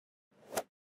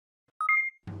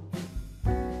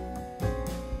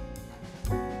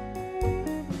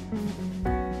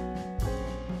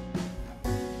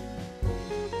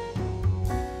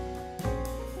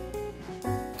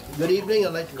Good evening.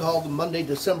 I'd like to call the Monday,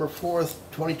 December 4th,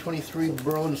 2023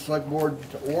 Berlin Select Board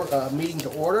meeting to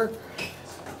order.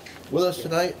 With us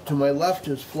tonight, to my left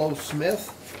is Flo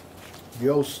Smith,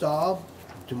 Joe Staub.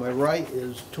 To my right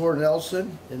is Tor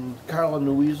Nelson and Carla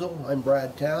Nuizel. I'm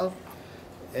Brad Town.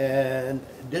 And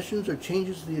additions or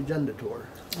changes to the agenda, Tor?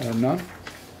 None.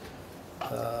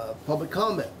 Public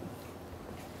comment?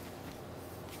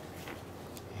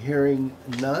 Hearing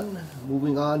none.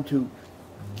 Moving on to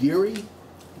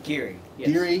Geary,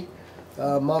 yes.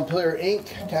 Montpelier Inc.,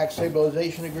 Tax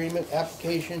Stabilization Agreement,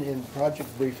 application and project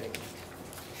briefing.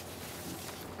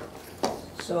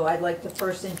 So I'd like to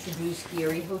first introduce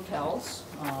Geary Hotels.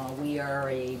 We are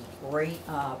a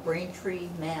Braintree,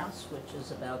 Mass., which is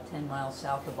about 10 miles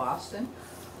south of Boston.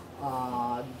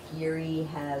 Geary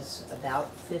has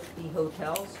about 50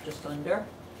 hotels, just under.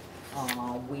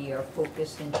 We are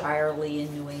focused entirely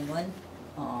in New England.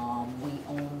 We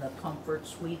own the Comfort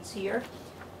Suites here.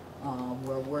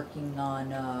 We're working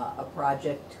on a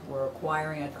project. We're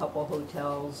acquiring a couple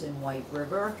hotels in White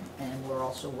River, and we're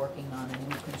also working on a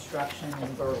new construction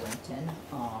in Burlington.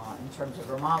 In terms of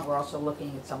Vermont, we're also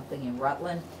looking at something in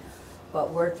Rutland.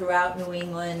 But we're throughout New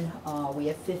England. We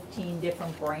have 15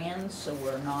 different brands, so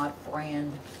we're not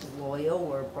brand loyal,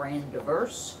 we're brand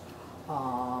diverse.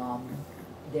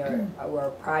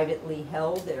 We're privately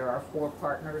held. There are 4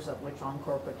 partners, of which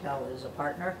Encore Hotel is a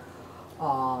partner.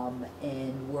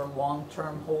 And we're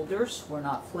long-term holders. We're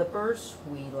not flippers.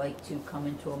 We like to come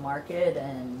into a market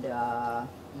and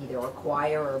either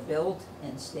acquire or build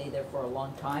and stay there for a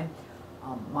long time.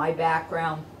 My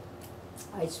background,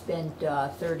 I spent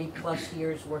 30 plus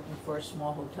years working for a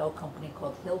small hotel company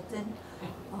called Hilton.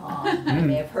 You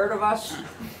may have heard of us.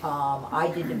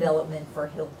 I did development for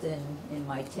Hilton in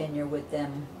my tenure with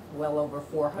them, well over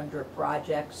 400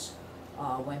 projects.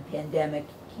 When pandemic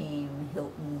came,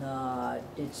 Hilton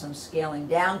did some scaling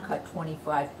down, cut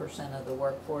 25% of the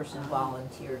workforce and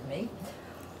volunteered me.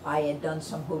 I had done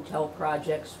some hotel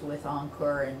projects with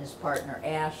Encore and his partner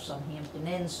Ash, some Hampton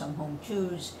Inns, some Home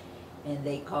Choose, and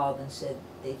they called and said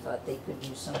they thought they could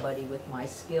use somebody with my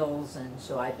skills, and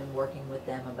so I've been working with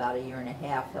them about 1.5 years,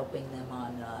 helping them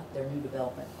on their new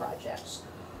development projects.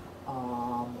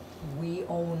 We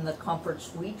own the Comfort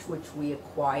Suites, which we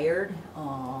acquired,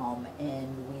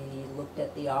 and we looked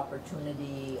at the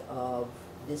opportunity of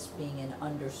this being an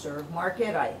underserved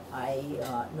market. I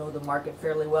know the market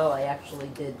fairly well. I actually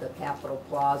did the Capitol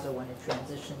Plaza when it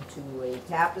transitioned to a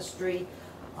Tapestry.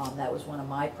 That was one of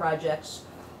my projects.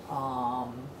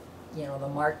 You know, the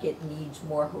market needs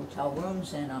more hotel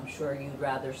rooms, and I'm sure you'd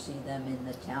rather see them in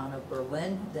the town of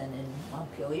Berlin than in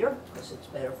Montpelier, because it's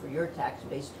better for your tax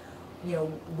base. You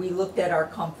know, we looked at our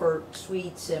Comfort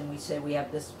Suites and we said we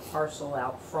have this parcel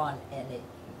out front, and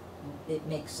it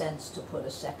makes sense to put a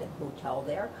second hotel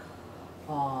there.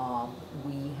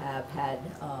 We have had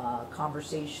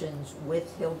conversations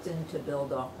with Hilton to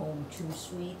build a Home 2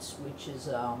 Suites, which is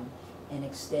an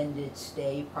extended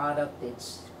stay product.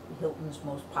 It's Hilton's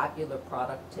most popular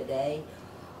product today.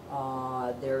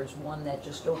 There's one that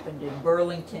just opened in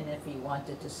Burlington if you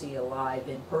wanted to see a live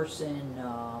in person.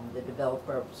 The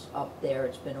developer's up there.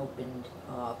 It's been opened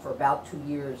for about 2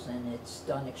 years, and it's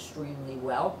done extremely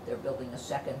well. They're building a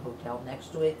second hotel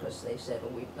next to it because they said,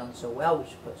 well, we've done so well, we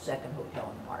should put a second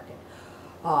hotel in the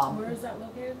market. Where is that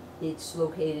located? It's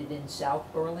located in South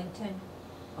Burlington.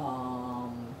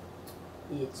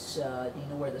 It's, do you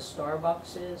know where the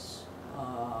Starbucks is?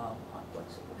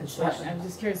 What's it? I'm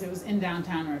just curious if it was in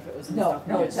downtown or if it was in No, South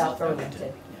no, it's South Burlington.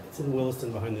 Burlington. It's in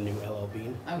Williston behind the new LL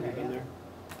Bean. Okay, You've been yeah. there?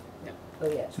 Oh,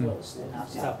 yeah, it's Williston, not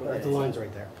South The Burlington. line's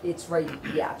right there. It's right,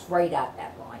 yeah, it's right at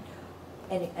that line.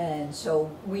 And so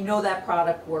we know that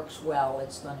product works well.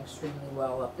 It's done extremely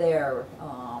well up there.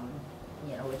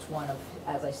 You know, it's one of,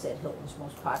 as I said, Hilton's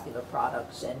most popular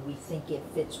products, and we think it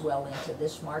fits well into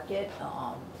this market.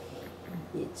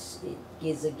 It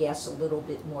gives a guest a little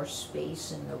bit more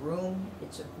space in the room.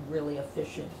 It's a really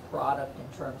efficient product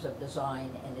in terms of design,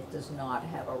 and it does not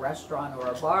have a restaurant or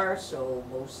a bar, so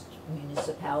most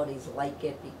municipalities like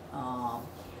it.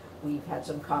 We've had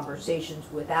some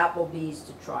conversations with Applebee's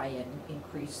to try and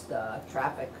increase the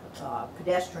traffic,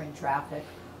 pedestrian traffic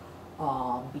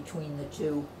between the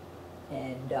two.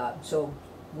 And so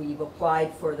we've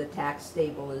applied for the tax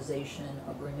stabilization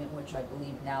agreement, which I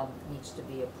believe now needs to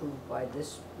be approved by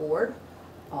this board.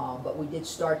 But we did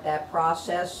start that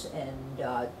process,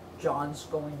 and John's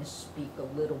going to speak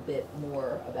a little bit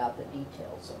more about the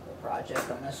details of the project,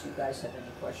 unless you guys have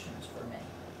any questions for me.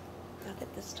 Not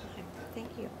at this time.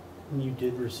 Thank you. And you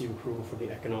did receive approval from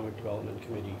the Economic Development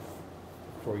Committee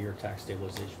for your tax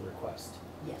stabilization request.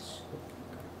 Yes.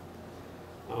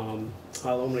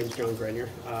 Hello, my name's John Grenier.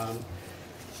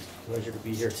 Pleasure to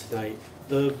be here tonight.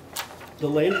 The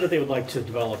land that they would like to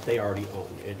develop, they already own.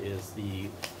 It is the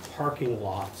parking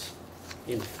lot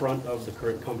in front of the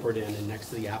current Comfort Inn and next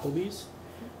to the Applebee's,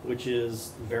 which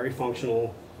is very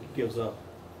functional, gives a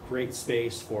great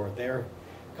space for their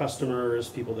customers,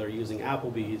 people that are using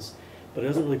Applebee's, but it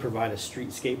doesn't really provide a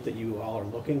streetscape that you all are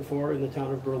looking for in the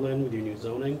town of Berlin with your new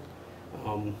zoning.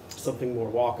 Something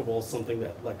more walkable, something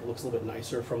that looks a little bit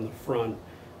nicer from the front,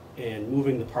 and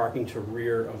moving the parking to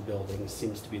rear of buildings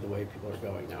seems to be the way people are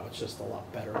going now. It's just a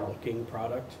lot better looking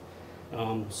product.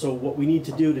 So what we need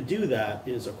to do that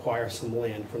is acquire some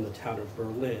land from the town of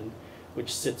Berlin,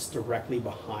 which sits directly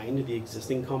behind the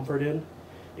existing Comfort Inn.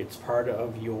 It's part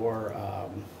of your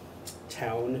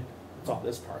town, it's off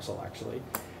this parcel actually.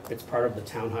 It's part of the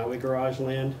town highway garage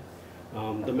land.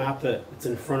 The map that's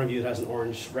in front of you that has an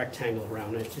orange rectangle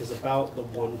around it is about the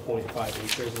 1.5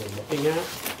 acres we're looking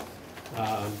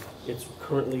at. It's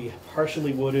currently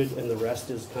partially wooded, and the rest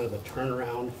is kind of a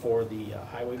turnaround for the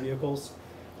highway vehicles.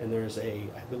 And there's I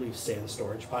believe, sand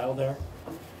storage pile there.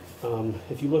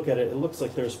 If you look at it, it looks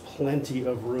like there's plenty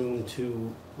of room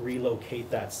to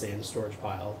relocate that sand storage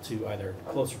pile to either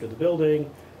closer to the building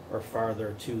or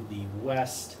farther to the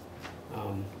west.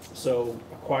 So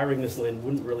acquiring this land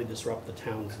wouldn't really disrupt the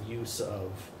town's use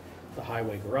of the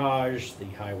highway garage, the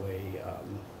highway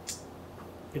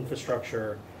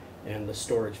infrastructure, and the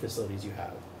storage facilities you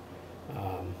have.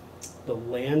 The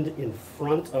land in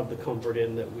front of the Comfort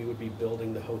Inn that we would be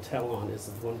building the hotel on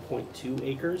is 1.2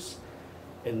 acres.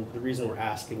 And the reason we're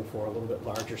asking for a little bit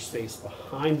larger space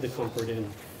behind the Comfort Inn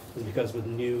is because with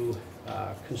new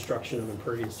construction of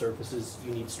impervious surfaces,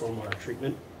 you need stormwater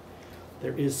treatment.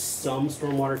 There is some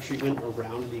stormwater treatment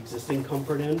around the existing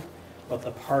Comfort Inn, but the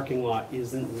parking lot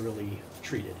isn't really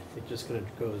treated. It just kind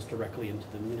of goes directly into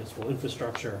the municipal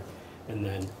infrastructure and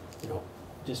then,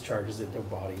 discharges into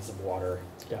bodies of water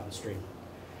downstream.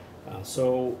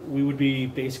 So we would be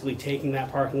basically taking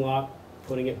that parking lot,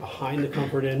 putting it behind the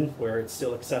Comfort Inn where it's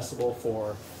still accessible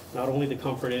for not only the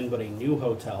Comfort Inn, but a new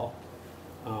hotel,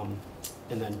 and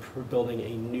then building a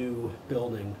new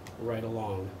building right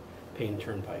along Payne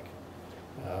Turnpike.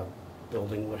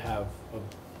 Building would have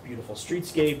a beautiful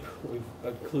streetscape. We've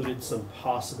included some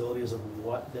possibilities of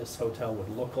what this hotel would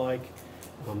look like.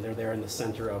 They're there in the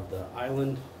center of the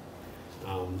island.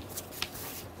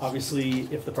 Obviously,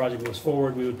 if the project moves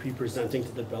forward, we would be presenting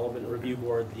to the Development Review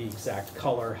Board the exact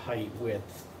color, height,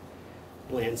 width,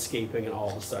 landscaping, and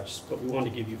all the such. But we want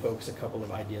to give you folks a couple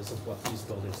of ideas of what these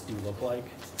buildings do look like.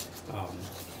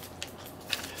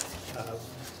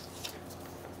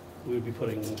 We would be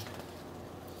putting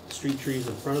street trees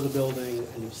in front of the building,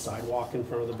 a new sidewalk in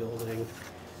front of the building,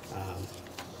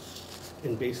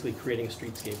 and basically creating a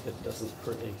streetscape that doesn't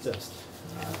currently exist.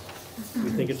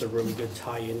 We think it's a really good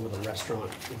tie-in with a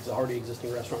restaurant. It's already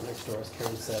existing restaurant next door, as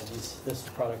Karen said. This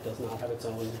product does not have its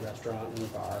own restaurant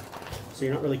and bar. So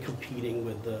you're not really competing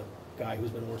with the guy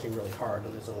who's been working really hard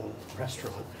on his own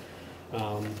restaurant.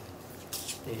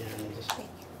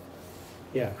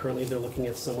 Currently they're looking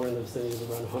at somewhere in the vicinity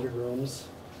of around 100 rooms.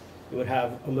 It would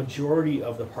have a majority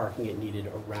of the parking it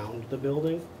needed around the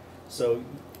building. So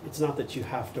it's not that you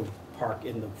have to park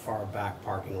in the far back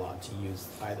parking lot to use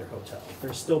either hotel.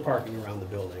 There's still parking around the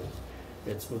building.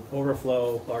 It's with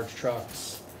overflow, large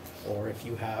trucks, or if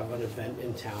you have an event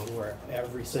in town where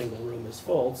every single room is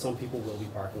full, some people will be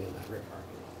parking in that rear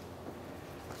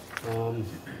parking lot.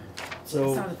 I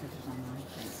saw the pictures online,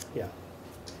 thanks. Yeah.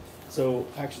 So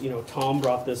actually, Tom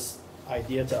brought this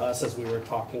idea to us as we were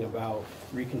talking about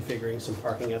reconfiguring some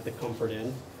parking at the Comfort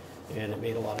Inn, and it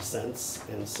made a lot of sense.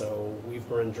 And so we've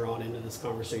been drawn into this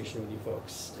conversation with you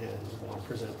folks and want to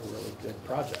present a really good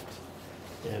project.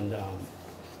 And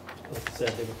like I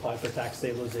said, they've applied for tax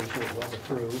stabilization. It was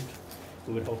approved.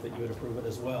 We would hope that you would approve it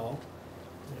as well.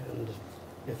 And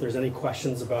if there's any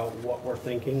questions about what we're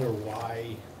thinking or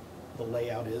why the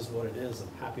layout is what it is,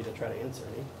 I'm happy to try to answer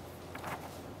any.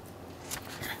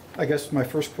 I guess my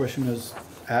first question is,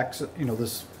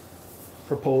 this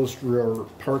proposed rear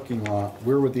parking lot,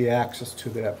 where would the access to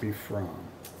that be from?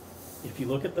 If you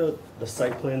look at the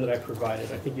site plan that I provided,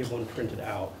 I think you have one printed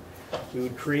out. We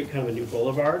would create kind of a new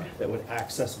boulevard that would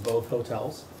access both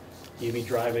hotels. You'd be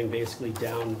driving basically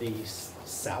down the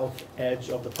south edge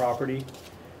of the property,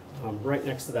 right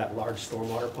next to that large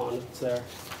stormwater pond that's there.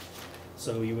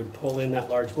 So you would pull in that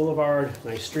large boulevard,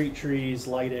 nice street trees,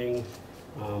 lighting,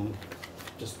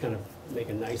 just kind of make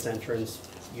a nice entrance.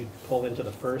 You'd pull into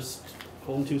the first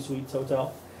Home 2 Suites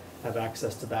hotel, have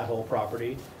access to that whole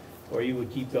property, or you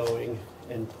would keep going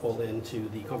and pull into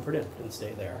the Comfort Inn and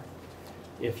stay there.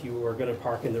 If you were gonna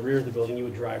park in the rear of the building, you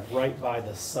would drive right by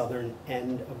the southern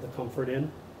end of the Comfort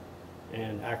Inn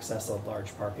and access a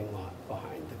large parking lot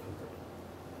behind the Comfort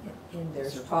Inn. And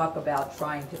there's talk about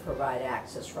trying to provide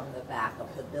access from the back of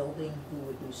the building. We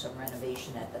would do some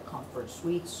renovation at the Comfort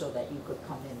Suites so that you could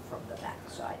come in from the back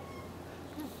side.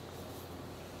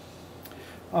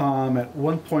 At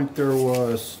one point, there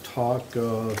was talk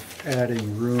of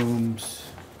adding rooms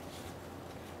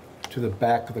to the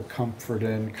back of the Comfort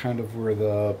Inn, kind of where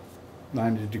the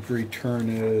 90-degree turn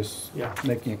is. Yeah.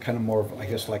 Making it kind of more of, I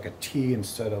guess, like a T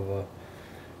instead of a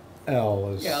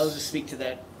L. Yeah, I'll just speak to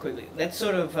that quickly. That's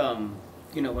sort of,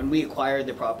 when we acquired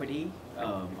the property,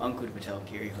 Ankud Patel,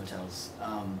 Giri Hotels,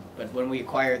 but when we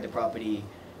acquired the property,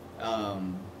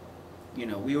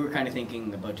 we were kind of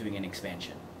thinking about doing an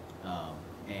expansion.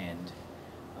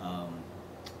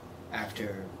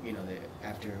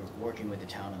 After working with the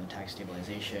town on the tax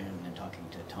stabilization and talking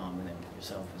to Tom and then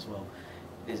yourself as well,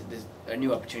 there's a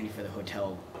new opportunity for the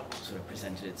hotel sort of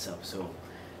presented itself. So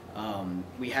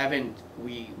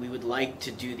we would like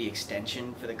to do the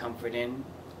extension for the Comfort Inn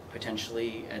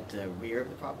potentially at the rear of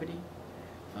the property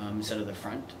instead of the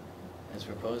front as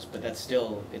proposed, but I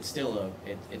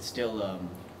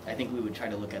think we would try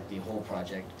to look at the whole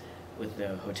project with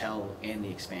the hotel and the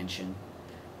expansion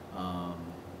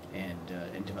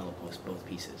and develop both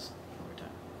pieces over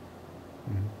time.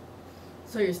 Mhm.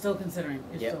 So you're still considering,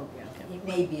 you're Yep. still, yeah. It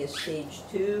may be a stage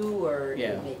 2 or.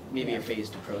 Yeah, it may- maybe yeah. a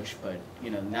phased approach, but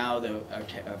now our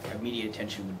immediate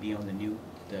attention would be on the new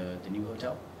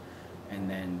hotel, and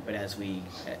then as we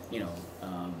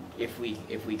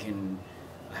if we can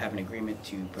have an agreement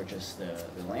to purchase the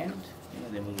land,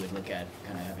 then we would look at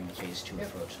kind of having a phase 2 Yep.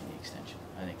 approach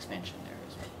on the expansion there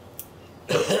as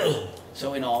well.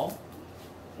 So in all,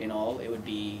 it would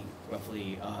be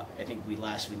roughly, I think we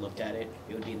looked at it,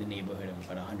 it would be in the neighborhood of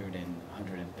about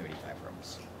 135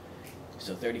 rooms.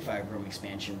 So 35 room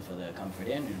expansion for the Comfort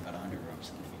Inn and about 100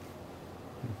 rooms in the meeting.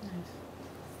 Nice.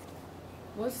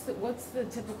 What's the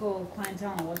typical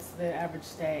clientele and what's the average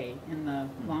stay in the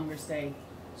longer stay?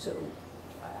 So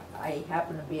I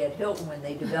happened to be at Hilton when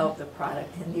they developed the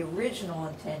product, and the original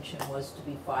intention was to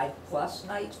be 5+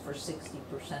 nights for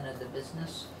 60% of the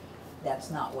business.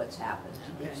 That's not what's happened.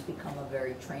 It's Okay. become a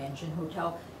very transient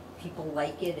hotel. People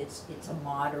like it. It's a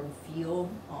modern feel.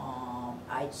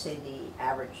 I'd say the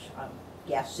average, I'm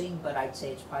guessing, but I'd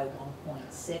say it's probably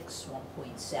 1.6,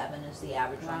 1.7 is the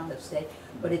average length Wow. of stay.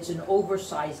 But it's an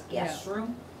oversized guest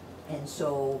room, and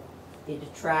so it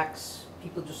attracts,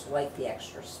 people just like the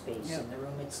extra space Yep. in the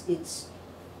room. It's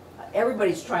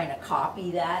everybody's trying to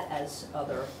copy that as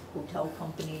other hotel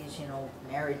companies,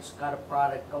 Marriott's got a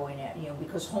product going at,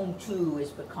 because Home 2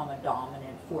 has become a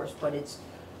dominant force, but it's,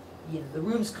 the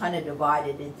room's kind of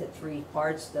divided into 3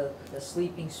 parts, the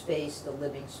sleeping space, the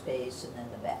living space, and then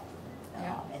the bathroom.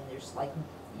 Yeah. And there's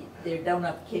they don't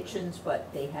have kitchens,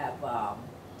 but they have,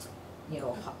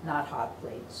 not hot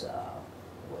plates,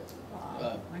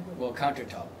 Well,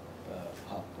 countertop,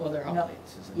 they're hot No,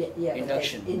 plates, isn't it? Yeah,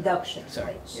 Induction. Induction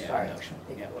Sorry, plates, yeah, sorry. induction,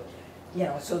 Think yeah.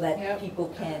 of it. So that Yep. people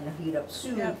can heat up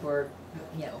soup Yep. or,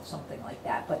 something like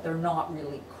that, but they're not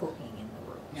really cooking in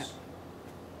the rooms. Yeah.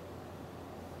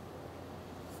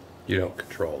 You don't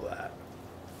control that.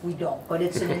 We don't, but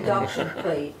it's an induction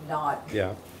plate, not,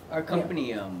 Yeah. Our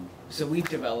company, so we've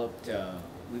developed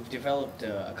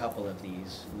a couple of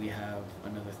these. We have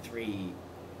another 3.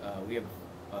 We have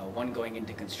one going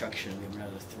into construction. We have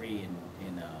another 3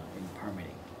 in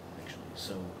permitting, actually.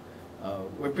 So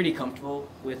we're pretty comfortable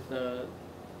with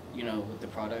with the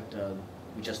product.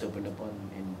 We just opened up one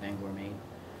in Bangor, Maine.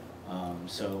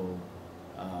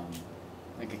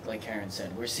 Like Karen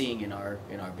said, we're seeing in our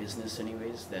business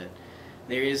anyways that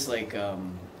there is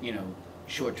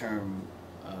short-term,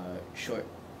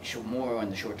 more on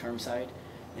the short-term side,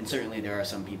 and certainly there are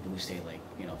some people who stay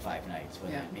 5 nights,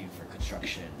 whether Yeah. maybe for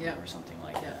construction Yeah. or something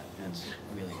like Yeah. that. That's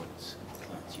really what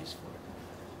it's used for.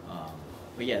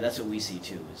 But yeah, that's what we see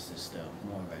too. Is just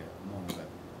more of a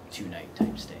 2-night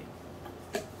type stay.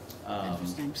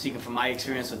 Interesting. Speaking from my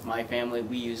experience with my family,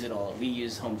 we use it all. We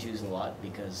use Home 2s a lot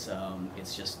because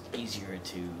it's just easier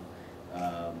to,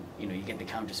 you get the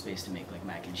counter space to make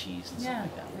mac and cheese and stuff Yeah,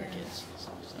 like that for yeah. kids.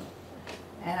 So.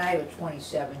 and I have a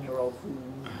 27-year-old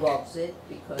who loves it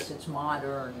because it's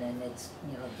modern and it's,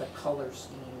 the color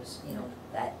schemes,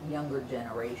 that younger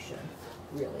generation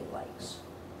really likes.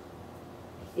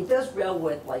 It does well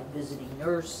with visiting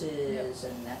nurses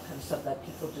and that kind of stuff, that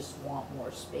people just want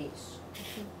more space.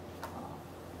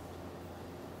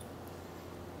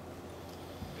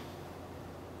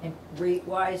 And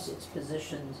rate-wise, it's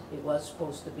positioned, it was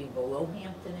supposed to be below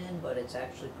Hampton Inn, but it's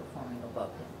actually performing above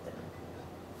Hampton Inn.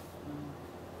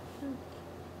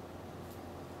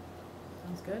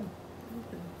 Sounds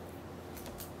good.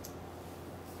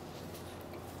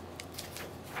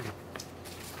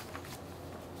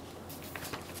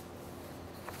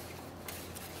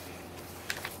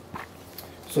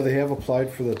 So they have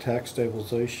applied for the tax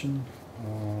stabilization.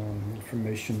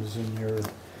 Information is in your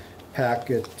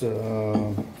packet,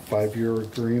 5-year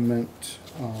agreement.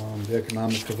 The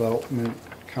Economic Development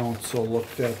Council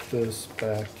looked at this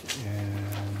back in,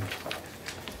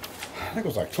 I think it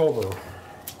was October,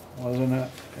 wasn't it?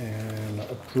 And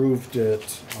approved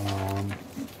it.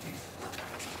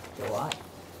 July.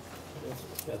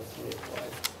 That's me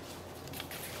applied.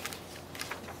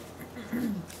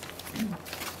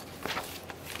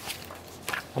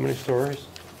 How many stories?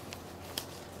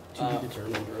 To be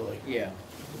determined, really, Yeah,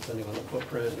 depending on the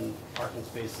footprint and parking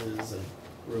spaces and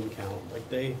room count. Like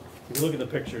if you look at the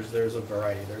pictures, there's a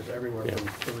variety. There's everywhere Yeah. from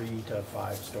 3 to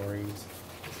 5 stories.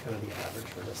 It's kind of the average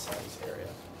for this size area.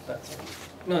 That's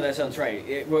no, that sounds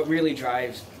right. What really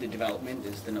drives the development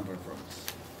is the number of rooms.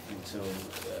 And so,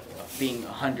 being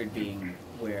 100 being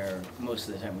where most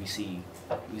of the time we see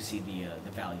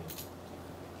the value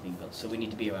being built. So we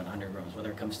need to be around 100 rooms, whether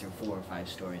it comes through 4 or 5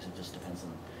 stories, it just depends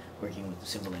on working with the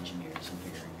civil engineers and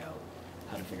figuring out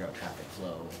how to figure out traffic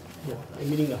flow. yeah, and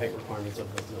meeting the height requirements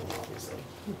of the zone, obviously.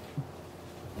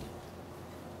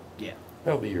 Yeah,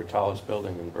 That'll be your tallest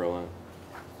building in Berlin.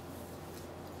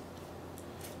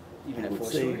 even I at would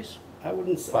 4 say- stories. I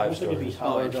wouldn't say, I 5 would think it'd be stories.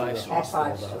 taller Oh, than 5 the stories. hospital,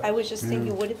 Five though. stories. I was just thinking,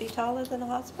 Yeah. would it be taller than a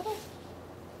hospital?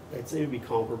 I'd say it'd be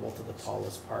comparable to the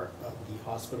tallest part of the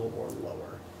hospital or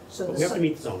lower. So But the we have to si-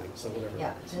 meet zoning, so whatever.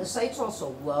 Yeah, that is. and the site's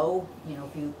also low, you know,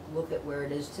 if you look at where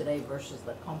it is today versus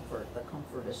the comfort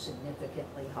is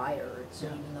significantly higher. It's, Yeah.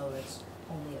 even though it's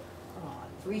only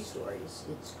 3 stories,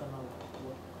 it's gonna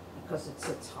look, because it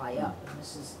sits high up, and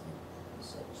this is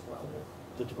low.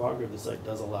 The topography of the site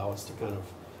does allow us to kind of,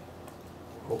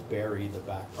 quote, bury the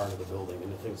back part of the building,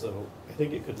 and I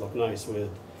think it could look nice with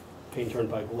paint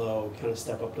turnpike low, kind of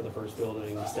step up to the first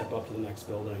building, step up to the next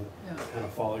building, Yeah. kind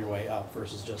of follow your way up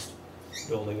versus just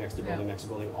building next to building Yeah. next to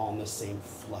building, all in the same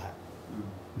flat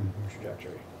Mhm.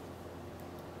 trajectory.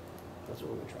 That's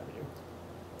what we would try to do.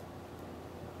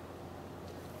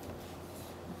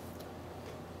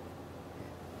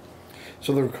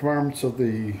 So the requirements of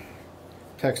the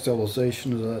tax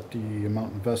stabilization is that the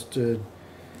amount invested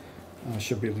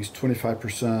should be at least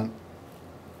 25%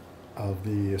 of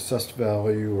the assessed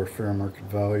value or fair market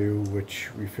value, which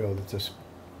we feel that this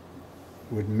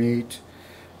would meet.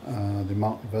 The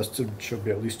amount invested should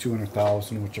be at least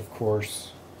 200,000, which of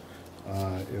course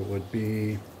it would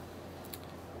be.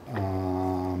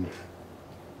 Of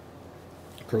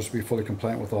course, be fully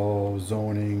compliant with all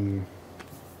zoning,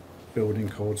 building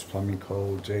codes, plumbing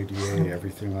codes, ADA,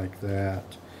 everything like that.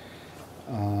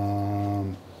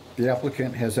 The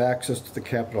applicant has access to the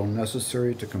capital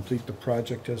necessary to complete the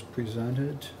project as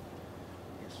presented.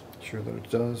 Yes. Sure that it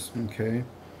does, okay.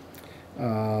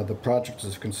 The project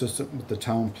is consistent with the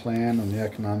town plan and the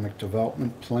economic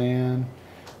development plan.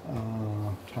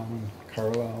 Tom and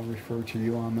Carla, I'll refer to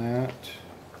you on that.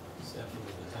 It's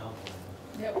definitely the town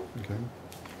plan. Yep. Okay.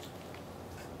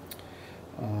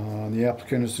 The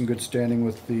applicant is in good standing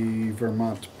with the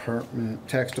Vermont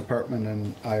Tax Department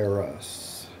and IRS.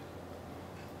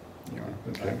 Yeah,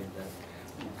 okay.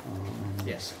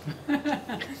 Yes.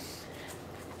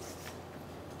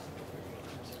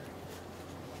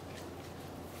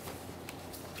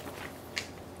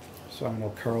 So I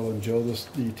know Carl and Joe,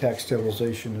 the tax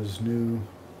stabilization is new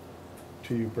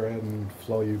to you, Brad, and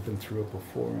Flo, you've been through it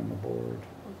before on the board.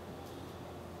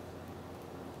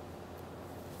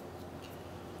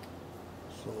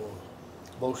 So,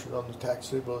 motion on the tax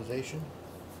stabilization?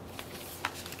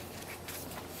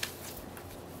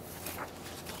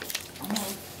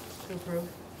 To approve.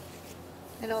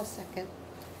 And I'll second.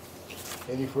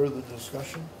 Any further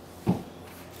discussion?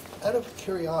 Out of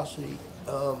curiosity,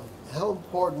 how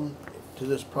important to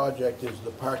this project is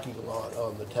the parking lot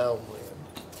on the town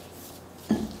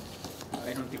land?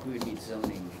 I don't think we would need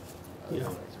zoning. Yeah,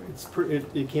 otherwise, right?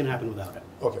 it can't happen without it.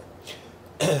 Okay.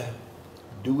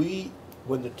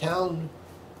 When did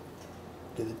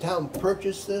the town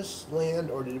purchase this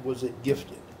land, or was it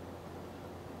gifted?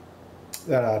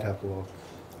 That I'd have to look.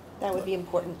 That would be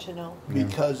important to know. Yeah.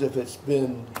 Because if it's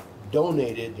been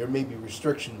donated, there may be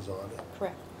restrictions on it,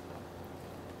 Correct.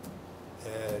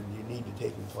 and you need to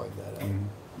take and find that out. Mhm.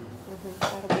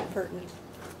 That'll be pertinent.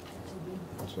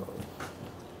 So,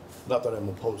 not that I'm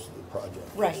opposed to the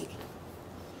project. Right.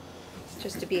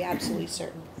 Just to be absolutely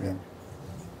certain. Yeah.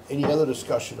 Any other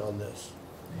discussion on this?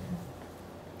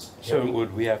 So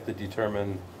would we have to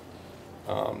determine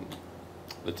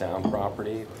the town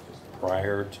property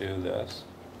prior to this?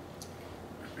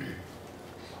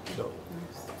 So,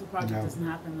 The project No. doesn't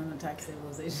happen, then the tax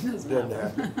stabilization doesn't Doesn't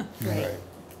happen. happen.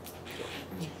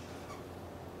 Right.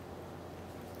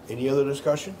 Any other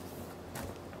discussion?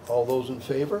 All those in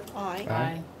favor? Aye.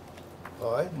 Aye.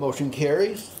 Aye, motion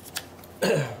carries.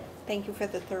 Thank you for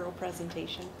the thorough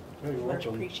presentation. Very Much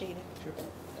welcome. appreciated.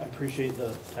 I appreciate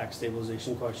the tax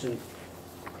stabilization question.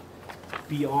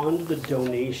 Beyond the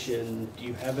donation, do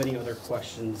you have any other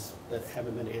questions that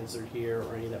haven't been answered here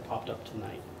or any that popped up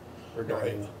tonight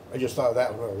regarding? I just thought of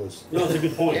that when I was, No, it's a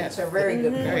good point. Yeah. It's a very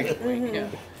good Very point. good point, yeah.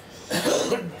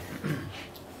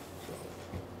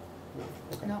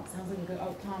 Okay. No, sounds like a good,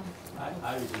 oh, Tom.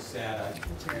 I was just sad, I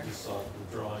The chair. just saw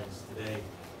the drawings today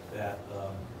that the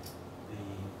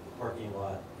parking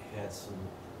lot had some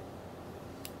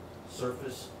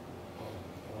surface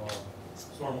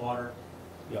stormwater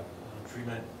Yep.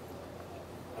 treatment.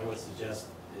 I would suggest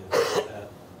that,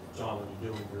 John, when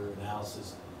you're doing your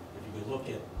analysis, if you could look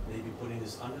at maybe putting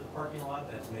this under the parking lot,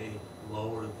 that may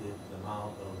lower the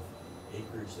amount of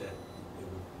acreage that it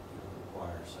would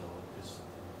require, so just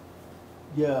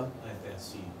Yeah, plant that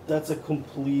seed. that's a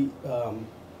complete,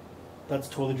 that's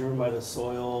totally driven by the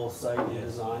soil site and Yeah.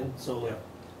 design. So like,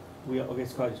 Yeah. I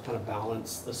guess kind of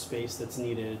balance the space that's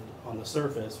needed on the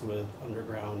surface with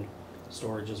underground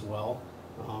storage as well.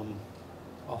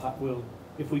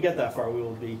 If we get that far, we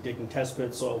will be digging test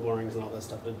pits, soil borings and all that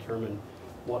stuff to determine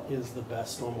what is the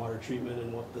best stormwater treatment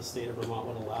and what the state of Vermont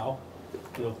would allow.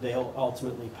 You know, they'll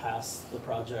ultimately pass the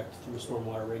project through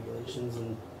stormwater regulations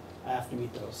and I have to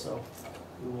meet those, so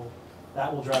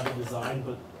that will drive the design,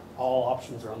 but all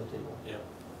options are on the table. Yeah.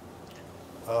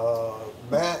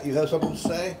 Matt, you have something to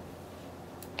say?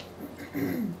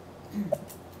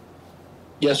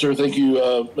 Yes, sir. Thank you,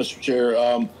 Mr.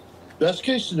 Chair. Best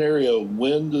case scenario,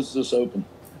 when does this open?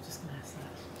 I'm just gonna ask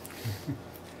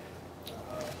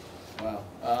that.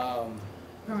 Wow.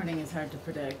 Permitting is hard to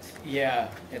predict. Yeah,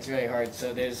 it's really hard.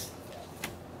 So there's,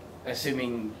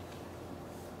 assuming,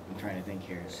 I'm trying to think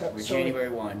here. So- We're so- January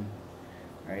 1,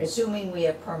 right? Assuming we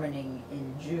have permitting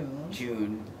in June.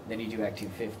 June, then you do Act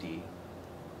 250,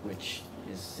 which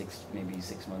is maybe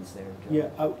 6 months there. Joe.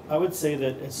 Yeah, I would say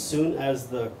that as soon as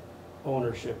the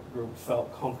ownership group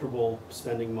felt comfortable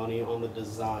spending money on the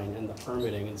design and the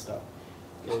permitting and stuff,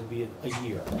 it would be a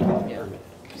year permitting.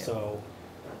 Yeah. So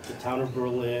the town of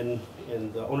Berlin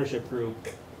and the ownership group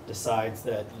decides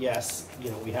that, yes, you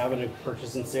know, we have a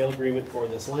purchase and sale agreement for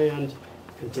this land,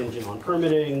 contingent on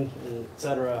permitting, and et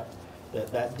cetera,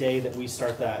 that day that we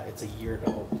start that, it's a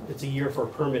year for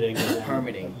permitting and then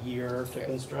Permitting. a year to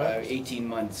construct. 18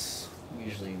 months,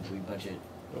 usually we budget,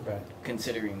 Okay,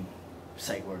 considering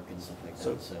site work and stuff like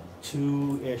So- that, so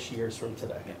 2-ish years from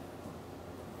today. Yeah.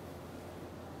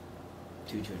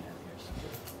 2.5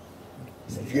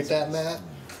 years. Did you get that, Matt?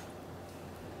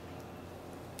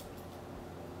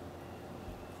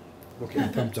 Okay,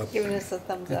 thumbs up. Giving us a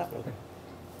thumbs up. Okay.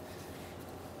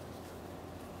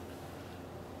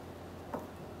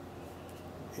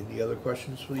 Any other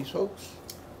questions for these folks?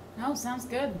 No, sounds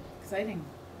good, exciting.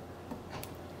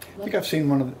 I think I've seen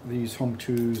one of these home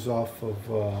twos off of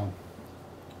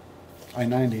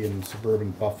I-90 in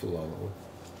suburban Buffalo.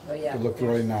 Oh, yeah. It looked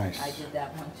really nice. I did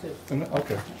that one too.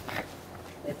 Okay,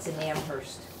 It's in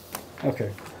Amherst.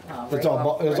 okay. Right It's all,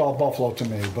 off- it's all Buffalo to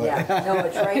me, but. Yeah, no,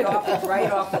 it's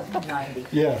right off of 90.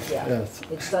 Yes, Yeah. yes.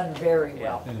 It's done very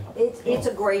well. Yeah. It's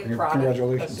a great product.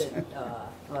 Congratulations. Because it,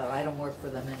 well, I don't work for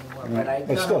them anymore, Right, but I've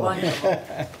but done a still. bunch of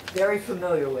them. Very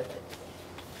familiar with it.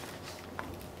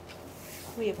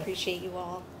 We appreciate you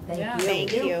all. Yeah.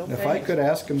 Thank you. If I could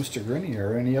ask Mr.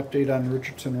 Grenier, any update on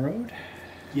Richardson Road?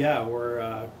 Yeah,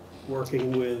 we're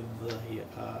working with the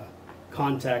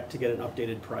contact to get an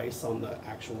updated price on the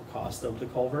actual cost of the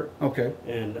culvert. Okay,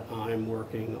 And I'm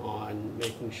working on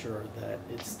making sure that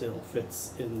it still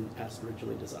fits in as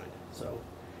originally designed. So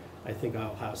I think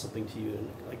I'll have something to you in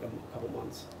like a couple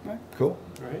months, all right, cool.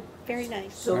 all right? Very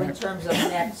nice. So in Alright. terms of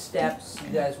next steps, you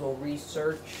guys will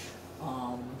research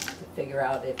to figure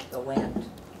out if the land,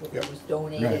 if Yep. it was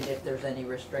donated, Right. if there's any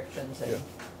restrictions and. Yeah.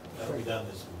 That'll be done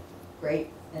this week. Great,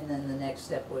 and then the next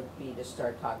step would be to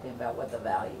start talking about what the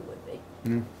value would be.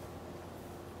 Mm.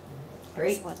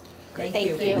 Great, Excellent. thank Thank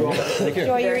you. you. Thank you.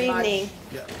 Enjoy your Very much. evening.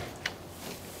 Yeah.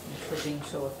 Thanks for being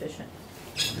so efficient.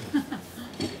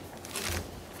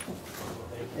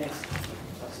 Thanks.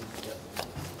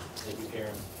 Thank you,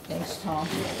 Karen. Thanks, Tom.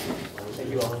 Thank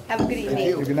you all. Have a good Thank evening.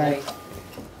 you. Good night.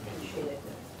 Appreciate it.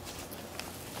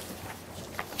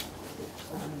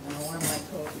 I want my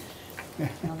coat.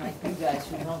 Unlike you guys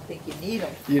who don't think you need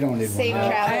them. You don't need one. Safe now. I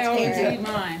travels, always Karen. need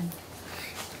mine.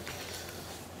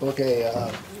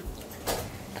 Okay,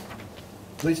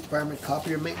 police department copy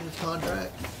your maintenance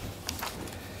contract?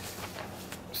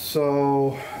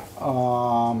 So,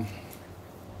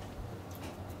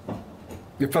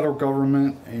 the federal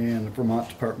government and the Vermont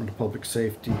Department of Public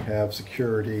Safety have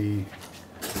security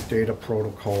data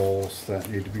protocols that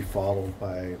need to be followed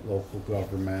by local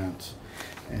governments,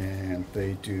 and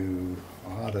they do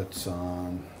audits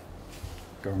on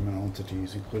governmental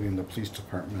entities, including the police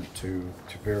department, to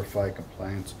verify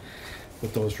compliance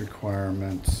with those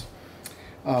requirements.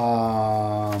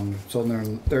 So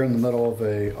they're in the middle of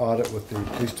a audit with the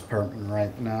police department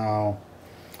right now,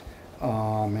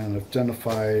 and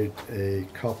identified a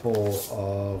couple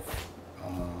of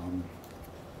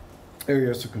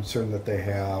areas of concern that they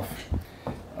have.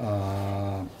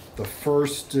 The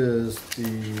first is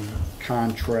the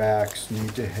contracts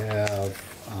need to have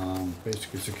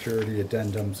basically security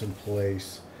addendums in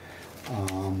place,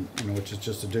 which is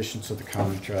just additions to the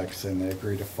contracts, and they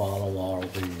agree to follow all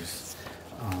these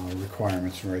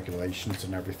requirements and regulations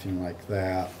and everything like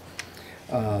that.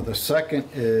 The second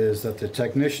is that the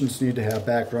technicians need to have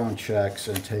background checks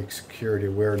and take security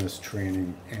awareness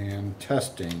training and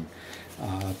testing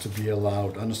to be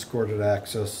allowed unescorted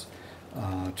access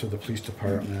to the police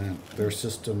department, their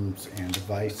systems and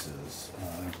devices,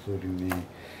 including the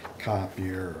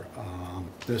copier.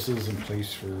 This is in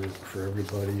place for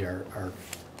everybody. Our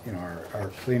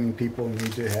cleaning people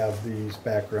need to have these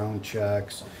background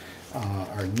checks.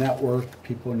 Our network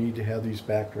people need to have these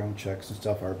background checks and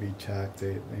stuff. RB Tech,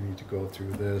 they need to go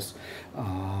through this.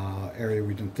 Area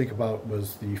we didn't think about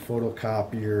was the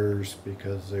photocopiers,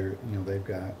 because they've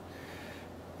got,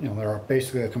 they're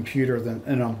basically a computer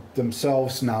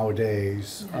themselves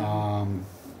nowadays.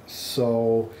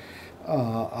 So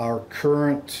our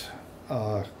current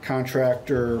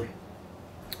contractor,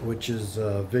 which is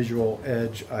Visual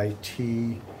Edge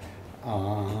IT,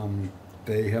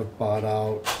 they have bought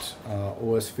out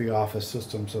OSV Office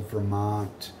Systems of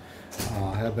Vermont,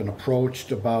 have been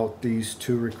approached about these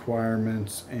two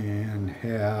requirements, and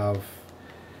have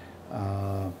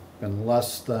been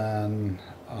less than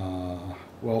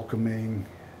welcoming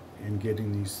in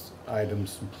getting these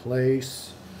items in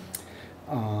place,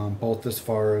 both as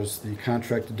far as the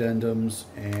contract addendums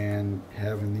and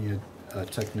having the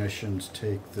technicians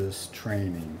take this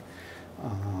training.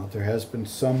 There has been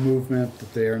some movement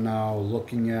that they are now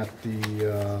looking at the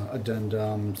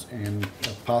addendums and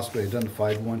have possibly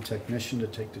identified one technician to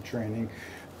take the training,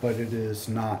 but it is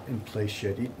not in place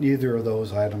yet. Neither of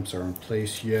those items are in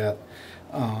place yet.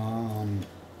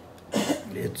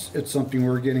 It's something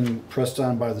we're getting pressed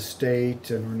on by the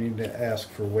state, and we need to ask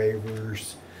for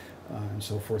waivers and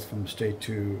so forth from the state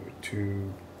to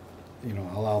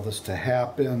allow this to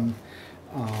happen.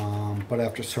 But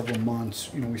after several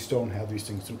months, we still don't have these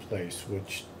things in place,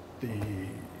 which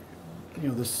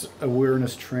this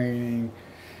awareness training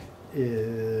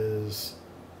it's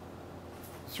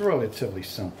relatively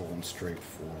simple and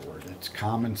straightforward. It's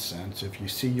common sense. If you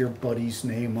see your buddy's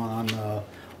name on a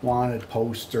wanted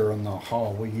poster in the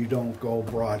hallway, you don't go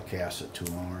broadcast it to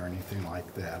them or anything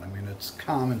like that. I mean, it's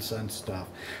common sense stuff.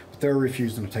 But they're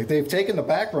refusing to take. They've taken the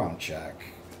background check.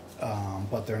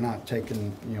 But they're not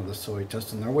taking, the SOE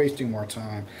test, and they're wasting more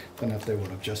time than if they would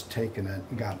have just taken it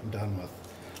and gotten done with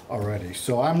already.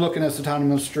 So I'm looking as the town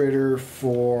administrator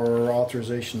for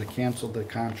authorization to cancel the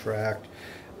contract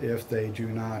if they do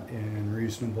not, in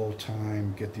reasonable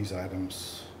time, get these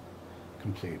items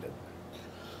completed.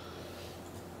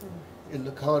 In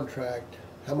the contract,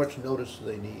 how much notice do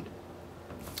they need?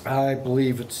 I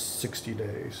believe it's 60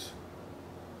 days.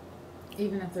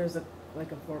 Even if there's a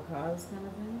for cause kind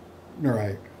of thing?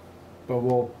 Right. But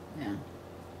we'll Yeah.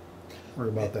 worry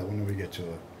about that when we get to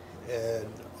it. And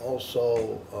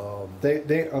also,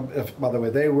 By the way,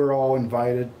 they were all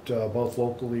invited, both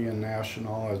locally and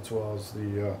national, as well as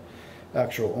the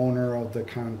actual owner of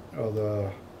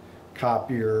the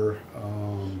copier,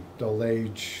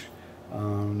 Delage.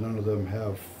 None of them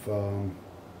have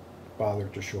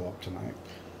bothered to show up tonight.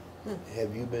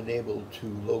 have you been able to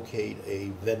locate a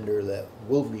vendor that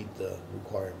will meet the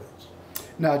requirements?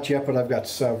 Not yet, but I've got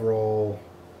several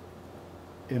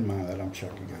in mind that I'm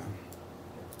checking on.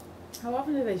 How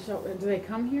often do they do they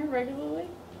come here regularly?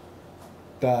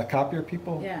 The copier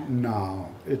people? Yeah. No,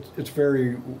 it's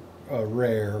very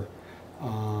rare,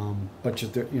 but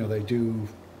they do.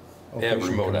 They have occasionally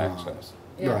remote come on. access,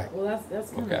 Yeah, Right. well,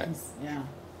 that's kind Okay. of, yeah,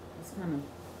 that's kind of,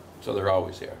 so they're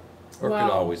always here, or can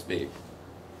Well- always be,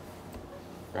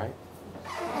 right?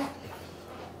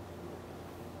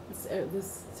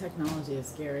 this technology is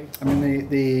scary. I mean,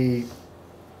 the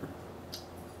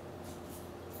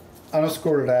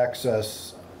unescorted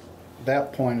access,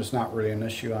 that point is not really an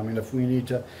issue. I mean, if we need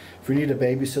to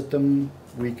babysit them,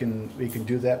 we can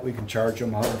do that. We can charge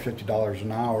them $150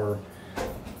 an hour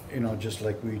you know, just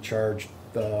like we charge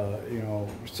the, you know,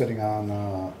 sitting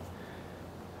on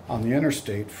the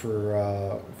interstate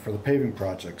for the paving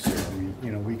projects.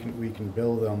 You know, we can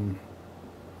bill them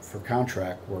for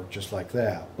contract work just like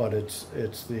that, but it's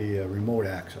the remote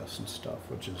access and stuff,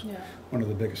 which is Yeah. one of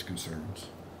the biggest concerns.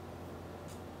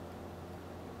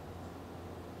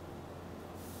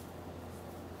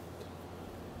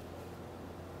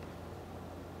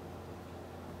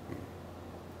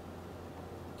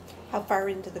 How far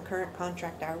into the current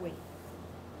contract are we?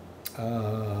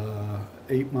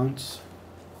 8 months.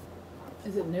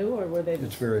 Is it new or were they?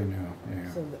 It's very new,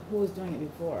 yeah. So who was doing it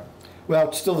before? Well,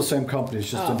 it's still the same company,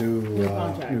 it's just Oh, a new, new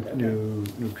contract, okay.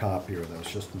 new copier that was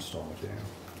just installed, yeah.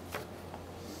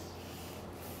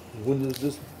 When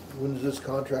does this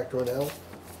contract run out?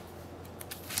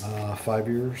 5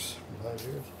 years, 5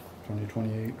 years?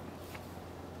 2028.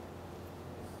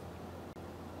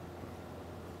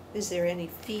 Is there any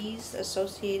fees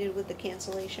associated with the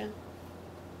cancellation?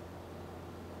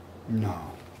 No.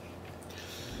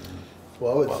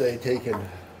 Well, I would say take and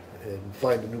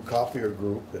find a new copier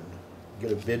group and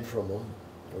get a bid from them,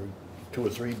 or 2 or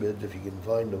 3 bids if you can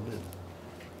find them. And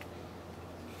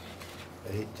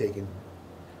I hate taking,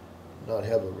 not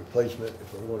have a replacement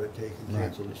if we're going to take and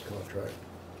cancel this contract.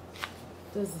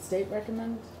 Does the state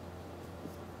recommend?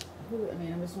 Who, I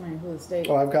mean, I'm just wondering who the state.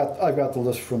 Oh, I've got the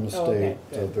list from the Oh, okay,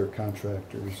 state of good. their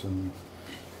contractors, and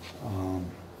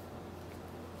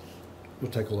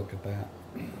we'll take a look at that.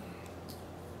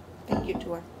 Thank you,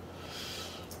 Tor.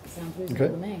 Sounds reasonable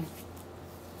Okay. to me.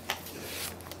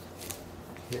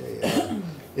 Okay,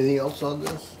 anything else on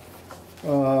this?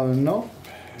 No.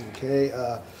 Okay,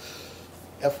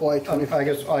 FY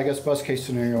I guess best case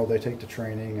scenario, they take the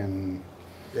training and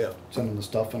yeah. send them the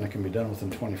stuff, and it can be done within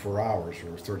 24 hours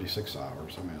or 36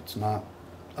 hours. I mean, it's not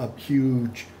a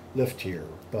huge lift here,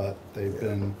 but they've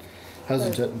been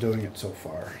hesitant in doing it so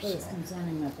far. But it's So.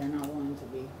 concerning that they're not willing to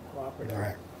be cooperative.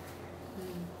 Right.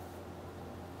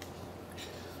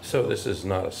 So this is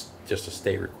not just a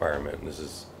state requirement, this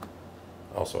is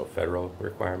also a federal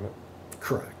requirement?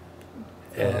 Correct.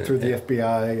 And- Through the and-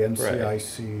 FBI,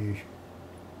 NCIC.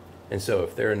 And so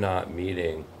if they're not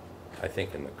meeting, I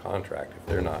think in the contract, if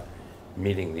they're not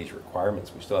meeting these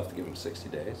requirements, we still have to give them 60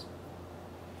 days?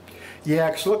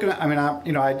 Yeah, because looking at, I mean,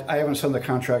 I haven't sent the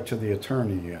contract to the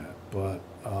attorney yet, but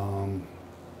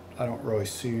I don't really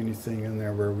see anything in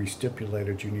there where we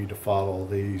stipulated you need to follow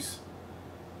these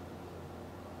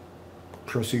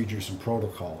procedures and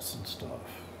protocols and stuff,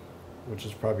 which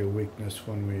is probably a weakness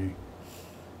when we.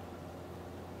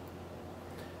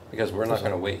 Because we're not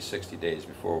going to wait 60 days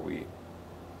before we,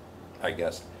 I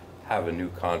guess, have a new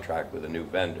contract with a new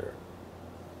vendor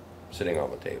sitting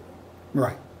on the table,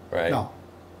 Right. right? No.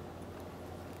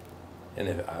 And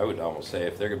if, I would almost say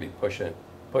if they're going to be pushing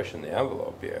the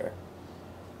envelope here,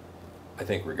 I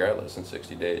think regardless, in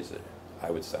 60 days, I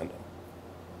would send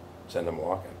them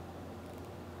walking.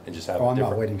 And just have Oh, a I'm not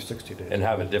different, waiting 60 days. and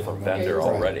have a different vendor Right.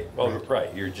 already. Well, Right.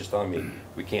 right, you're just telling me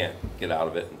we can't get out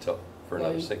of it until, for Well,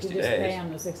 another you 60 just pay days.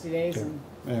 them the 60 days Okay. and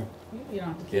Yeah. you don't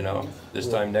have to keep You know, them. this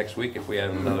time next week, if we have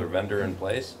another vendor in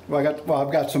place, Well,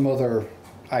 I've got some other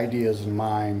ideas in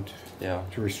mind yeah.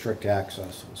 to restrict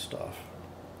access and stuff.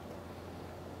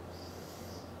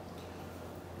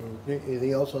 Okay,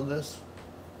 anything else on this?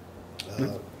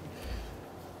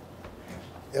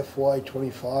 FY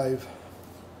 '25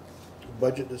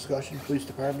 budget discussion, police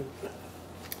department?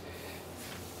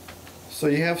 So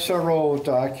you have several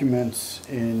documents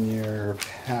in your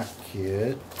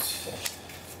packet.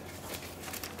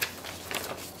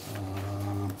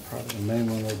 Probably the main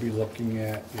one we'll be looking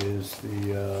at is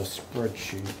the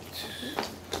spreadsheet.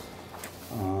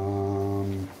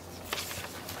 And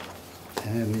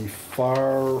in the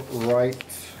far right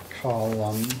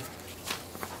column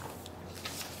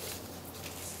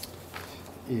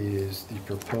is the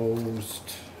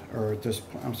proposed, or at this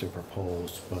point, I don't say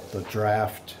proposed, but the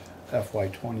draft FY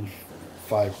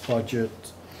 '25 budget.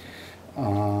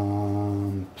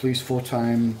 Police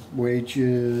full-time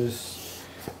wages,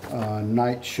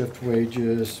 night shift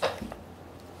wages,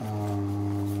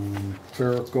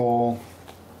 clerical.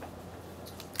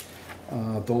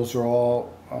 Those are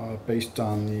all based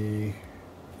on the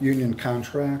union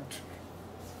contract.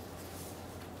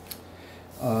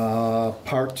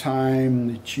 Part-time,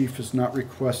 the chief is not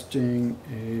requesting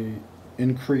a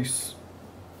increase.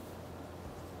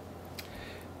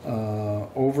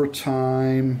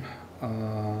 Overtime,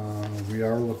 we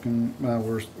are looking,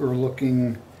 we're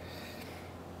looking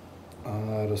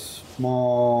at a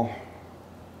small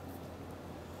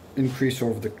increase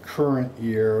over the current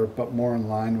year, but more in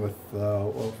line with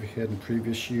what we had in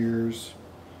previous years.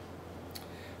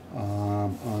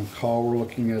 On call, we're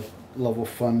looking at level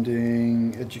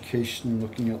funding, education,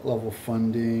 looking at level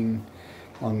funding,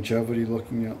 longevity,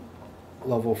 looking at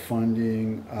level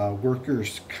funding,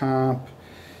 workers' comp,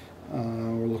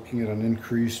 we're looking at an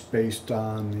increase based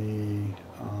on the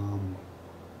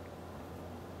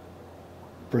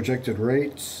projected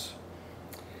rates.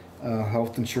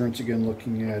 Health insurance, again,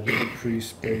 looking at an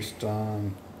increase based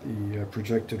on the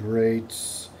projected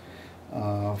rates.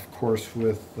 Of course,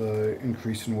 with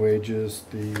increase in wages,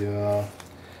 the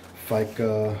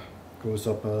FICA goes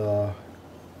up a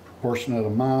proportionate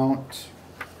amount.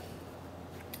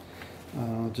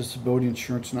 Disability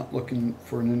insurance, not looking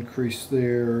for an increase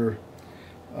there.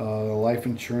 Life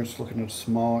insurance, looking at a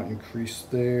small increase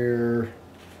there.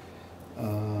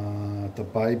 The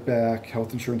buyback,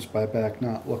 health insurance buyback,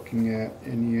 not looking at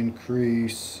any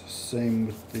increase. Same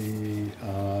with the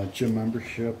gym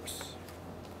memberships.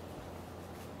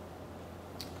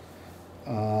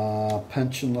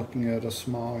 Pension, looking at a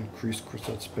small increase. Of course,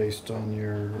 that's based on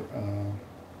your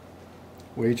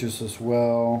wages as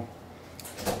well.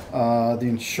 The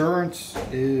insurance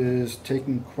is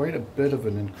taking quite a bit of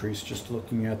an increase, just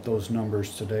looking at those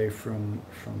numbers today from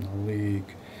the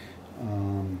league.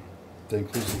 That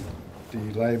includes the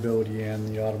liability and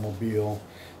the automobile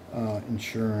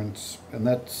insurance, and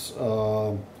that's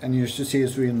and you should see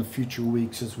as we in the future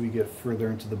weeks as we get further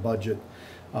into the budget,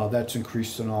 that's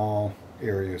increased in all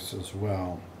areas as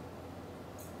well.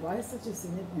 Why is such a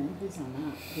significant increase on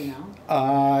that, do you know?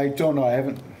 I don't know. I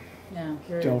haven't Yeah, I'm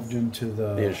curious. delved into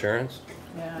The insurance?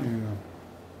 Yeah.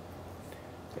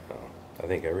 I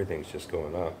think everything's just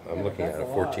going up. Yeah, I'm but looking that's at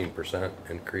a a lot. 14%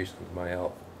 increase in my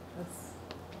health That's,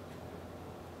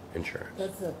 insurance.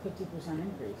 that's a 50%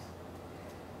 increase.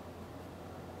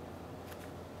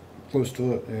 Close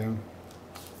to it, yeah.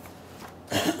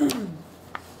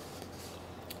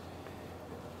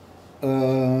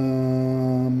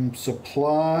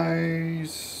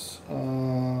 Supplies,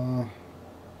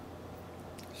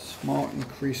 small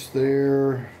increase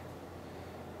there.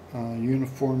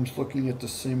 Uniforms, looking at the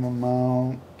same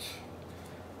amount.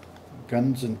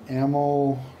 Guns and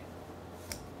ammo,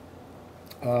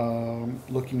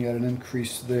 looking at an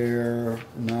increase there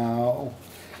now.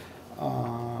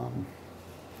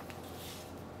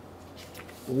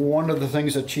 One of the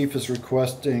things that Chief is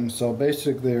requesting, so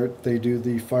basically they do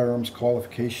the firearms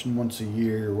qualification once a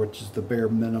year, which is the bare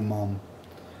minimum.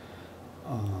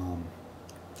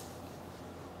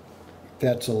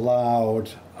 That's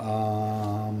allowed,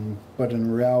 but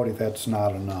in reality that's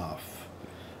not enough.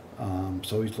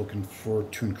 So he's looking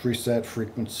to increase that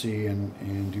frequency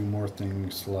and do more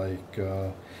things like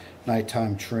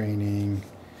nighttime training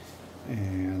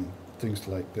and things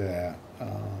like that.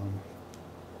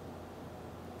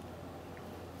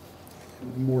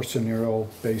 More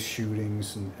scenario-based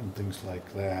shootings and things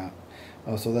like that.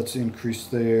 So that's the increase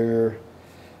there.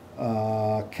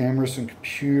 Cameras and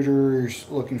computers,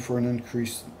 looking for an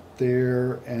increase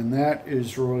there, and that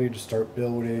is really to start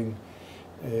building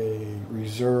a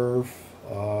reserve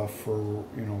for,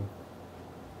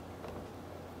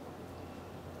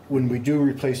 when we do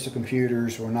replace the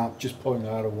computers, we're not just pulling it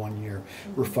out of 1 year.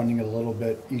 We're funding it a little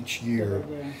bit each year.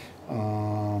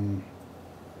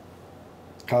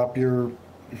 Copier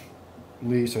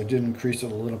lease, I did increase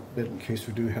it a little bit in case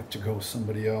we do have to go with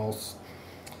somebody else.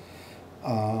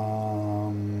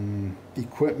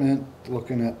 Equipment,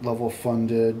 looking at level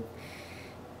funded.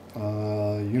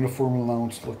 Uniform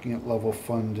allowance, looking at level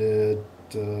funded.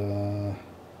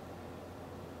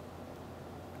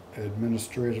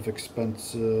 Administrative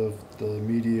expensive, the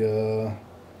media,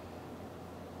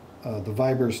 the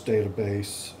Vibers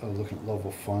database, looking at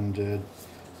level funded.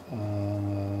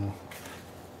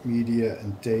 Media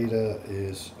and data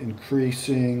is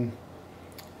increasing.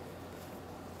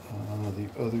 The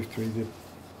other three, the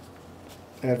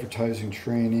advertising,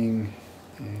 training,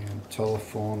 and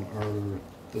telephone are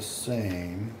the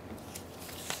same.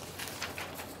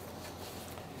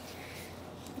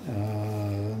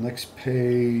 Next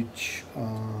page,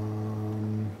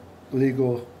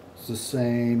 legal is the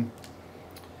same.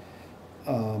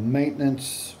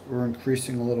 Maintenance, we're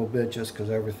increasing a little bit just because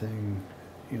everything,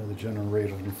 the general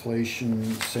rate of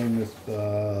inflation. Same with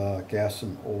gas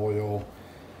and oil.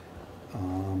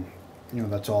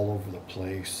 That's all over the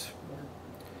place.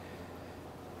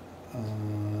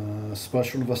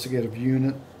 Special investigative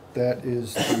unit, that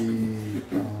is the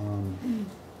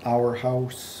our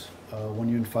house, one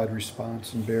unified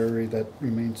response in Barry, that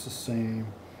remains the same.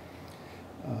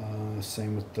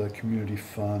 Same with the community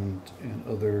fund and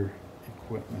other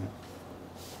equipment.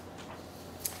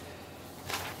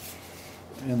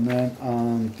 And then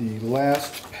on the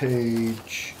last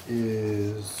page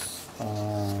is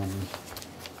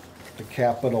the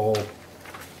capital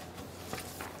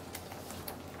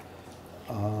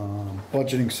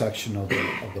budgeting section of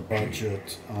the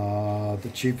budget. The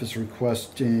chief is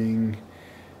requesting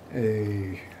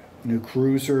a new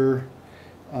cruiser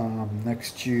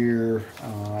next year,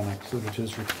 and I included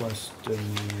his request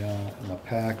in the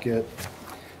packet.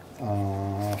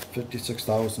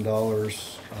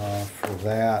 $56,000 for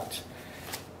that.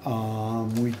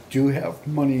 We do have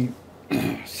money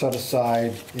set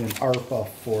aside in ARPA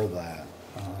for that,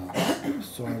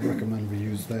 so I recommend we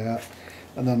use that.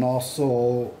 And then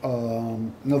also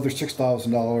another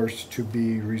 $6,000 to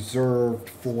be reserved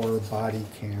for body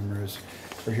cameras.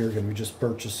 For here again, we just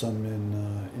purchased them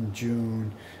in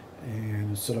June,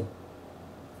 and instead of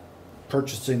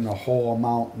purchasing the whole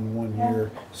amount in one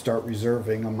year, start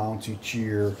reserving amounts each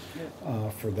year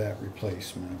for that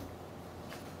replacement.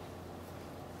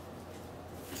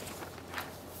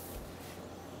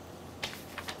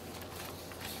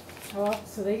 Oh,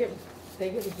 so they get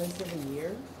replaced every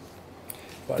year?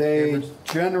 Body They cameras?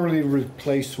 generally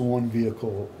replace one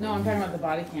vehicle. No, I'm talking about the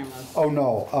body cameras. Oh,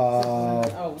 no,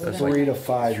 Oh, within 3 to like-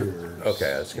 5 years.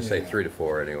 Okay, I was gonna say Yeah. 3 to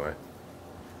 4 anyway.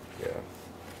 Yeah.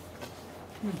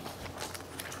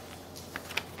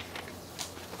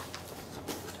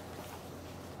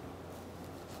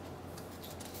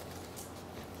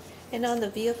 And on the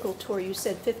vehicle tour, you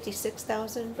said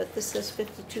 56,000, but this says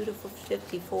 52 to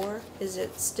 54. Is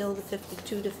it still the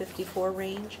 52 to 54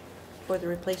 range for the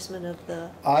replacement of the?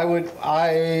 I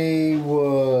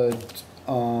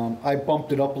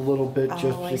bumped it up a little bit just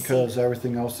Oh, I see. because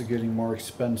everything else is getting more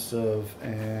expensive,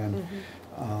 and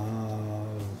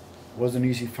wasn't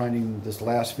easy finding this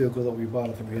last vehicle that we bought.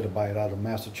 I think we had to buy it out of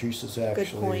Massachusetts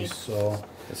actually. point. So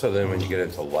And so then when you get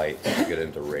into lights, you get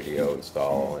into radio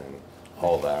install and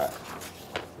all that,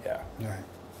 yeah, all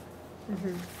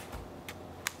right.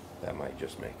 that might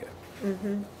just make it.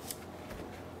 Mm-hmm.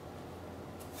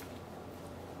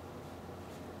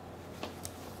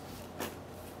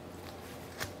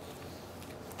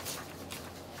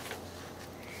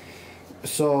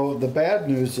 So the bad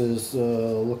news is,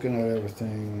 looking at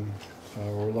everything,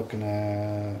 we're looking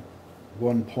at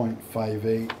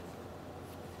 $1.58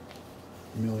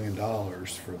 million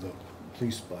for the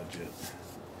police budget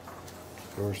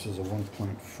versus a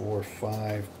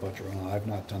 1.45 budget. Well, I've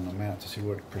not done the math to see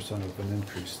what percent of an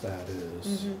increase that is.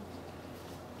 Mm-hmm.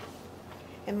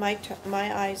 And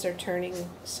my eyes are turning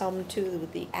some to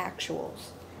the actuals.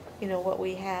 You know, what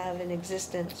we have in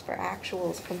existence for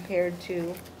actuals compared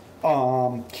to.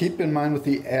 Keep in mind with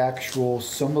the actual,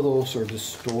 some of those are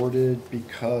distorted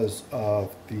because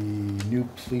of the new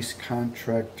police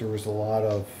contract. There was a lot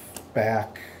of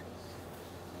back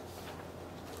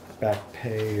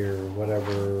pay or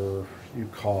whatever you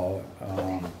call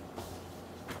it,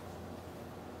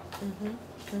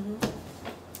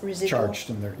 Residual. charged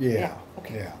in there. Yeah, Yeah,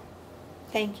 okay. yeah.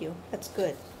 Thank you, that's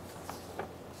good.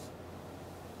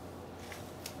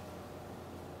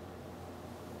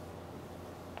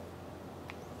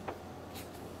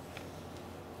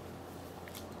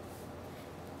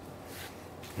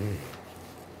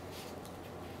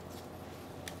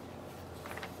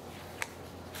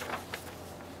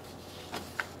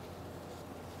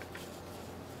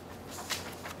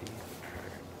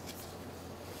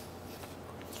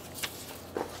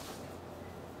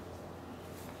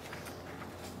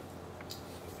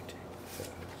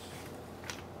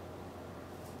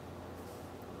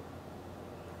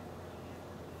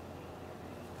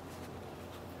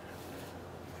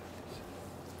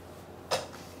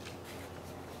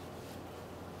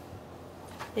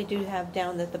 They do have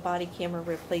down that the body camera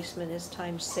replacement is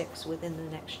 ×6 within the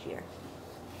next year.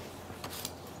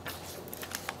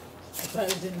 But I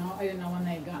didn't know when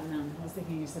they had gotten them. I was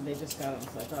thinking you said they just got them,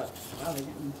 so I thought, wow, they're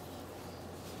getting.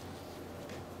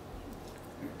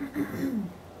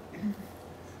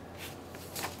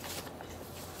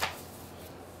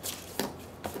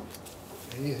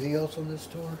 Anything else on this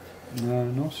tour?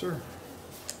 No, sir.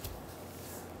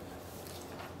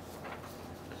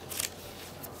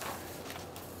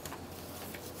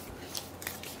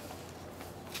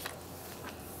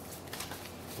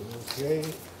 Okay.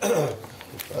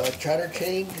 Charter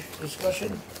change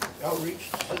discussion,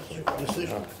 outreach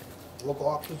decision, local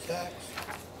options tax.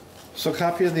 So a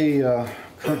copy of the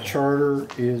current charter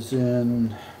is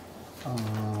in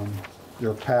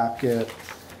your packet.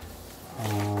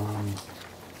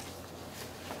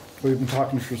 We've been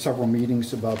talking for several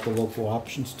meetings about the local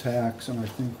options tax, and I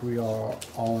think we are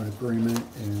all in agreement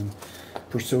in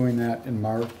pursuing that in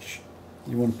March.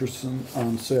 You want to pursue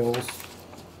on sales,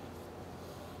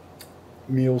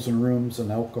 meals and rooms,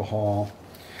 and alcohol.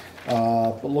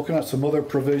 But looking at some other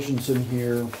provisions in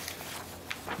here,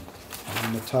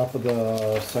 on the top of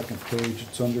the second page,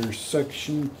 it's under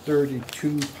section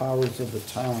 32, powers of the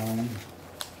town,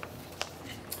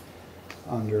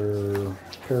 under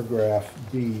paragraph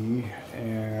B,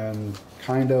 and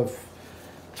kind of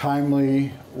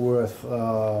timely with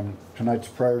tonight's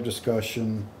prior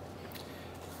discussion.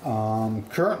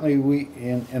 Currently, we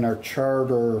in our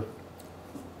charter,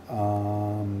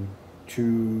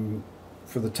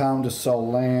 for the town to sell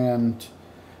land,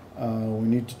 we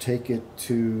need to take it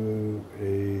to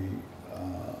a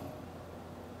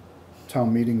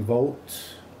town meeting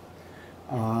vote.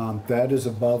 That is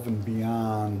above and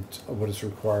beyond what is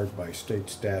required by state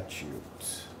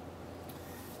statute.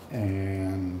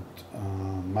 And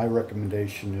my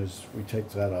recommendation is we take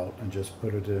that out and just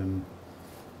put it in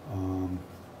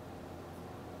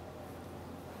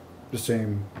the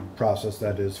same process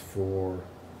that is for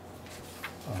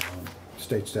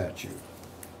state statute.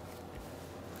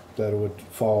 That it would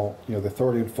fall, the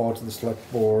authority would fall to the select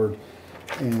board,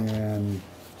 and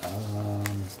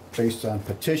based on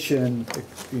petition,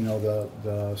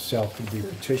 the sale could be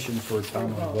petitioned for a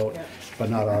town vote, but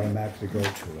not automatically go to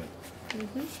it.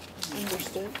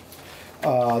 Understood.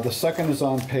 The second is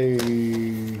on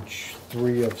page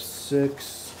 3 of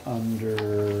 6,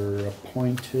 under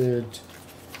appointed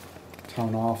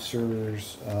town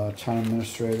officers, town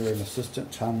administrator and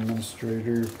assistant town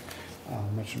administrator.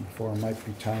 I mentioned before, it might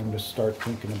be time to start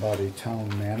thinking about a town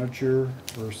manager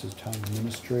versus town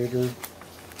administrator.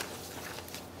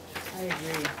 I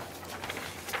agree.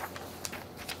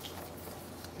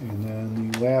 And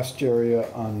then the last area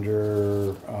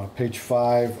under page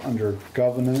 5, under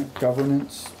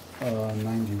governance,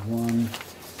 91,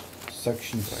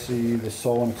 section C, the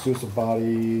sole and exclusive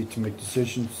body to make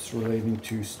decisions relating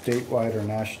to statewide or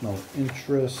national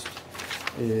interest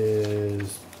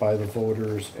is by the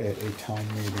voters at a town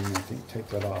meeting. I think take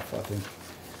that off. I think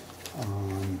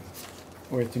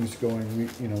the way things are going,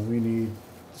 we need,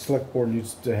 the select board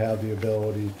needs to have the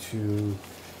ability to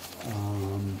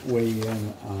weigh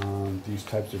in on these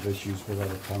types of issues without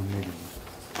a town meeting.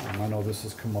 I know this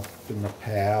has come up in the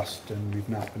past and we've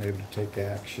not been able to take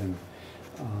action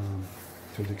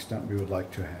to the extent we would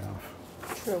like to have.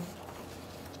 True.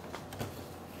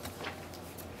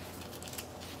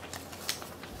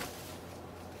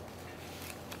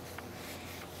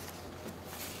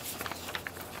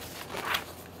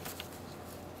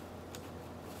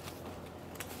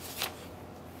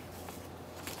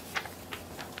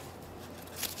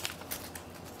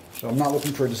 So I'm not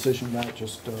looking for a decision on that,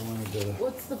 just wanted to.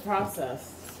 What's the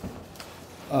process?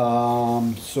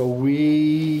 So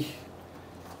we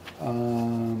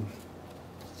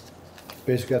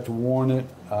basically have to warn it,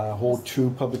 hold 2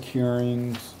 public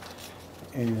hearings,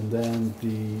 and then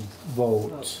the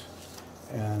vote.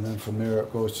 And then from there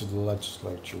it goes to the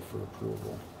legislature for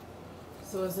approval.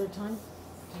 So is there time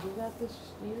to do that this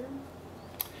year?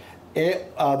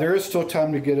 There is still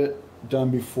time to get it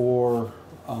done before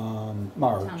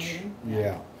March. Town meeting?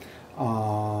 Yeah.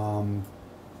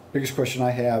 Biggest question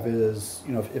I have is,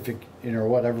 if it,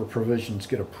 whatever provisions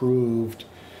get approved,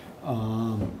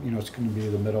 it's going to be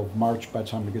the middle of March by the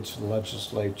time it gets to the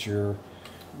legislature.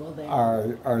 Will they?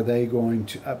 Are they going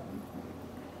to?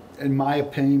 In my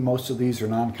opinion, most of these are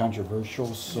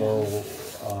non-controversial, so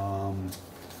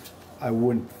I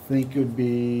wouldn't think it would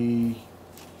be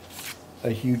a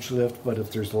huge lift. But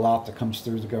if there's a lot that comes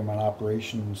through the Government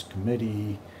Operations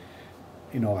Committee,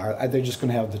 are they just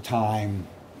going to have the time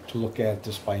to look at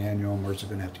this biennium, or is it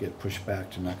going to have to get pushed back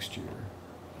to next year?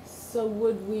 So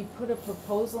would we put a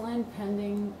proposal in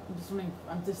pending,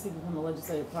 I'm just thinking from the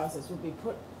legislative process, would we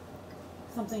put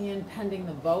something in pending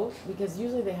the vote? Because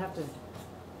usually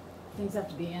things have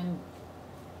to be in.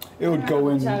 It would go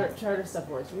in. Charter stuff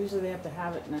works. Usually they have to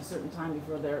have it in a certain time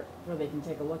before they can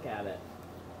take a look at it.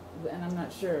 And I'm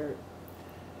not sure,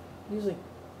 usually,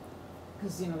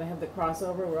 because, they have the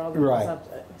crossover where all the Right. stuff,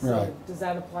 so Right. Does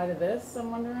that apply to this,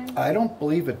 I'm wondering? I don't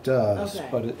believe it does, Okay.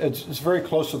 but it's very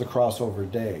close to the crossover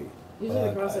day. Usually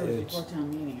the but crossover is it's- before town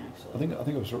meeting, actually. I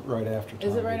think it was right after. Is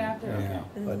town it right meeting. after? Yeah,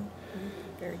 Okay. but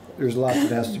Very good. there's a lot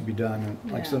that has to be done.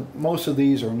 And like I said, most of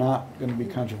these are not going to be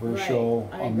controversial.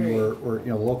 Right, I agree.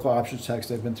 We're local options tax.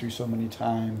 They've been through so many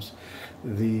times.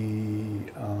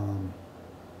 The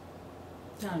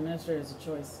Town administrator is a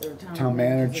choice, or town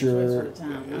manager is a choice for the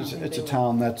town. I don't think it's they a would-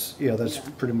 town that's Yeah.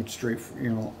 pretty much straight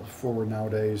forward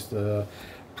nowadays. The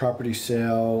property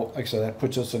sale, like I said, that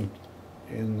puts us in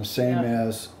the same Yeah.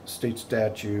 as state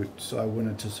statute, so I wouldn't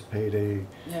anticipate a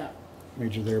Yeah,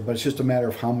 major there, but it's just a matter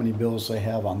of how many bills they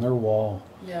have on their wall,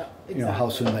 yeah, how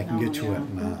exactly. soon they can get to No, it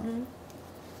and that.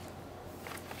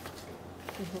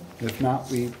 If not,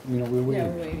 we wait. Yeah, we'll wait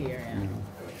a year, yeah. You know.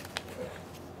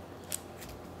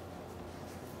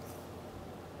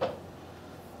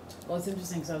 Well, it's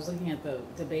interesting, because I was looking at the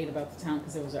debate about the town,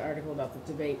 because there was an article about the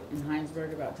debate in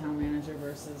Heinsberg about town manager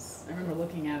versus, I remember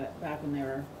looking at it back when they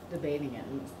were debating it,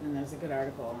 and there's a good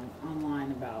article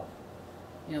online about,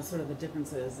 you know, sort of the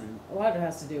differences, and a lot of it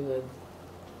has to do with,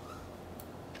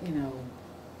 you know,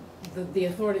 the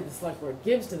authority the select board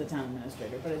gives to the town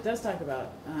administrator, but it does talk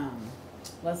about,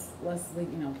 less,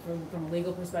 you know, from a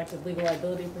legal perspective, legal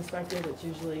liability perspective, it's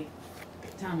usually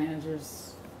town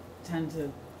managers tend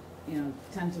to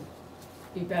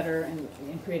be better in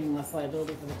creating less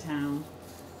liability for the town.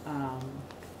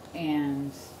 And,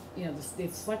 you know, the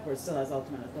select board still has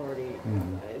ultimate authority.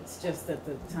 It's just that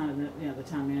the town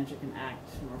manager can act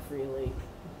more freely.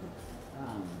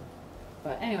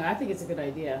 But anyway, I think it's a good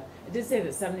idea. It did say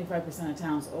that 75% of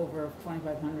towns over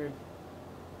 2,500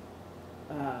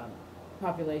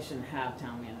 population have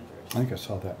town managers. I think I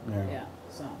saw that, yeah. Yeah,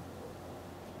 so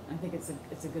I think it's a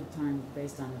good time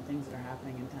based on the things that are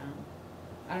happening in town.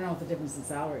 I don't know what the difference in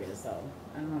salary is though.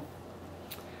 I don't know.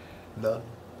 None.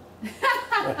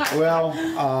 Well,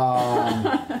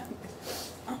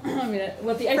 I mean,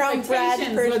 what the From Brad's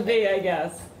expectations would be, I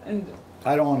guess. And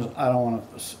I don't want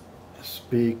to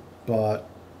speak, but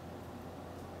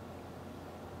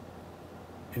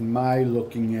in my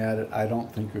looking at it, I don't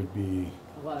think it would be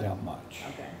a lot that of, much.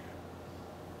 okay.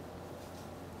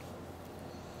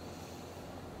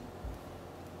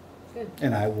 Good.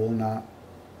 And I will not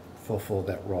fulfill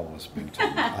that role as big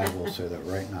time. I will say that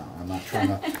right now. I'm not trying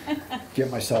to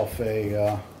get myself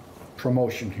a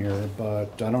promotion here,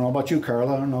 but I don't know about you,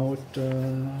 Carla. I don't know what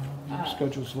your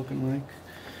schedule's looking like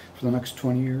for the next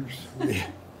 20 years.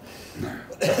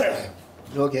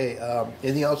 Okay,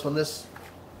 anything else on this?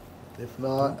 If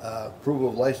not, approval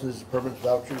of licenses, permits,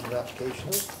 vouchers, and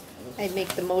applications. I'd make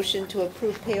the motion to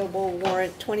approve payable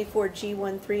warrant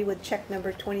 24G13 with check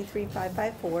number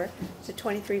 23554 to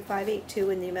 23582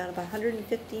 in the amount of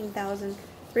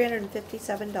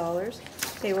 $115,357.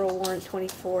 Payroll warrant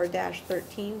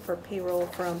 24-13 for payroll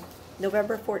from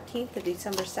November 14th to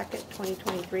December 2nd,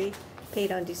 2023,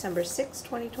 paid on December 6th,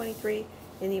 2023,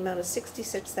 in the amount of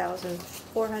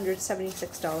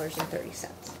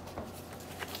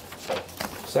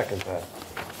 $66,476.30. Second that.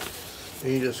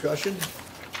 Any discussion?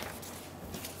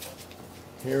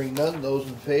 Hearing none, those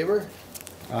in favor?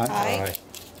 Aye.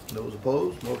 Those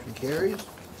opposed, motion carries.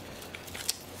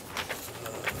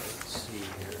 Let's see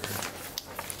here.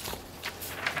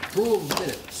 Approval of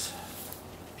minutes.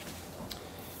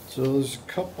 So there's a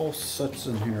couple sets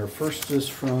in here. First is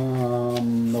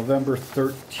from November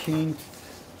 13th,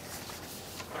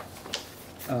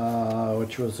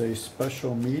 which was a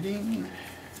special meeting.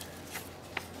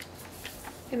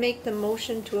 I make the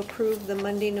motion to approve the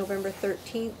Monday, November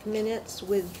 13th minutes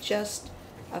with just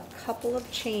a couple of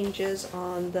changes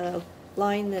on the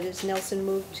line that is Nelson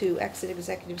moved to exit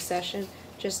executive session,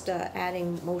 just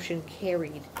adding motion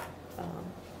carried.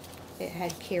 It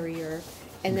had carrier,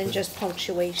 and then just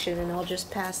punctuation, and I'll just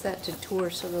pass that to Tour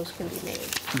so those can be made.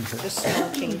 Okay. Just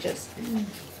small changes.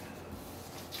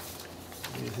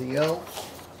 Anything else?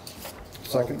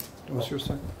 Second, what's your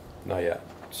second? Not yet.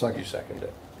 Second. You seconded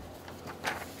it.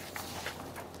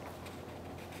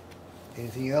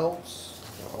 Anything else?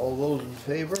 All those in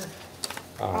favor?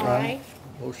 Aye.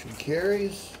 Motion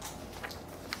carries.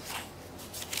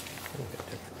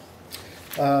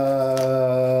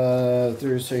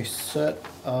 There's a set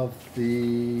of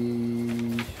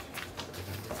the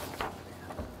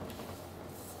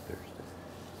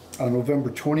November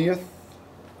 20th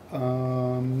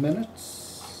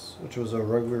minutes, which was a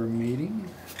regular meeting.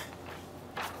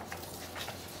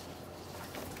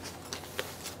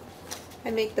 I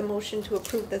make the motion to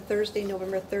approve the Thursday,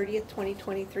 November 30th,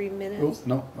 2023 Oh, minutes.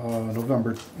 no,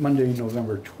 Monday,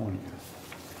 November 20th.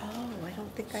 Oh, I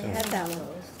don't think I had that one.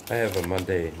 I have a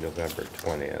Monday, November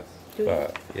 20th, Do you?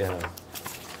 but, yeah.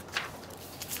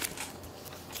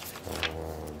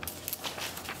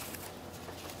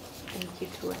 Thank you,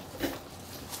 Tour.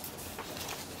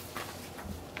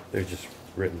 They're just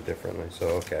written differently, so,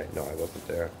 okay, no, I wasn't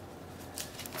there.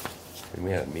 And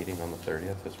we had a meeting on the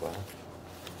 30th as well.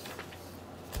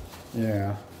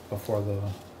 Yeah, before the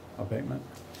abatement.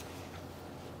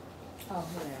 Oh,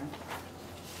 here they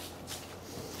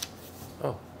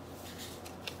are. Oh,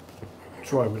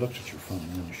 That's why we looked at your phone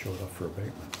and then you showed up for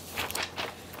abatement.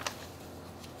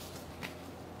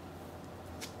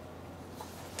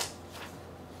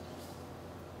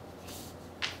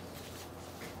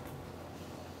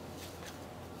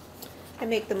 I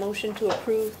make the motion to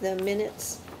approve the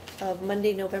minutes of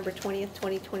Monday, November 20th,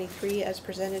 2023 as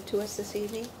presented to us this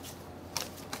evening.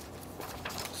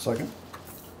 Second?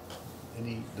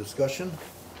 Any discussion?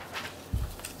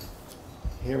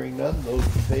 Hearing none, those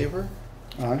in favor?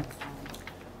 Aye.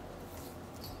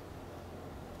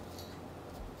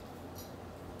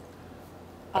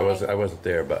 I wasn't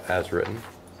there, but as written,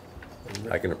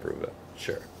 I can approve it,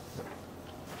 sure.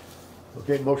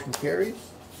 Okay, motion carries.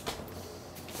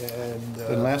 And,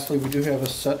 And lastly, we do have a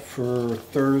set for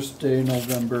Thursday,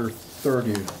 November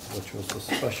 30th, which was a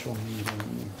special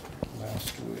meeting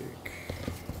last week.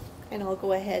 And I'll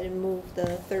go ahead and move the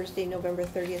Thursday, November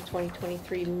 30th,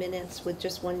 2023 minutes with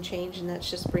just one change, and that's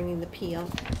just bringing the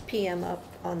PM up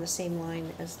on the same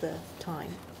line as the time.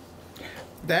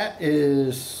 That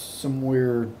is some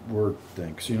weird word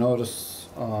things. You notice,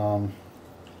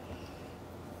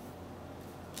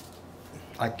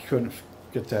 I couldn't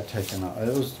get that taken out.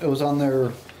 It was on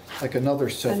there like another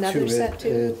set too. Another set too?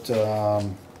 It,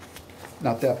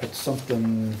 not that, but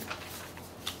something,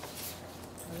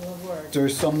 I love words.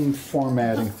 there's some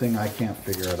formatting thing, I can't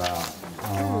figure it out.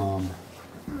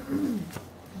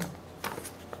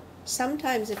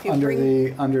 Sometimes if you Under bring.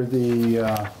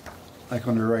 the, like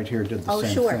under right here, did the Oh,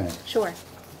 same sure, thing. sure.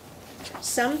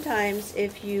 Sometimes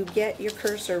if you get your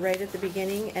cursor right at the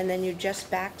beginning and then you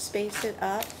just backspace it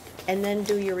up and then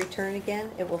do your return again,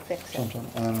 it will fix it.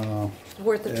 Sometimes, I don't know. It's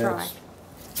worth a try.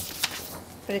 It's-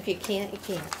 But if you can't, you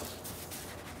can't.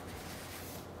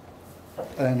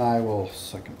 And I will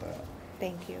second that.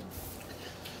 Thank you.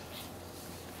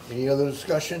 any other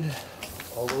discussion?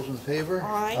 All those in favor?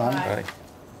 Aye. Aye.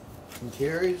 Motion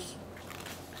carries.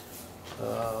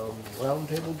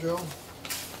 Roundtable, Joe?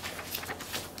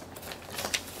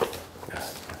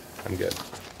 I'm good.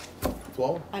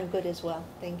 Flo? I'm good as well,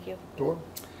 thank you. Tor?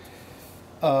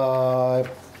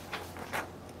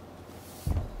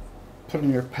 Put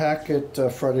in your packet,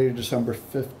 Friday, December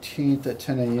 15th at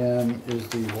 10 a.m. is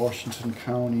the Washington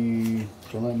County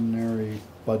preliminary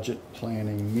budget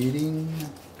planning meeting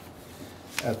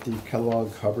at the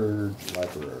Kellogg Hubbard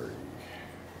Library.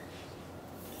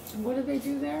 What do they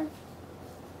do there?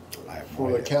 I have no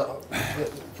For the idea.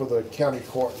 for the county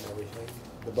court and everything,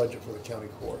 the budget for the county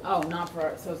court. Oh, not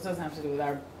for, so it doesn't have to do with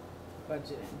our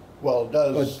budgeting. Well, it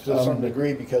does But, to some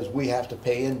degree because we have to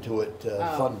pay into it to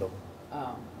Oh. fund them.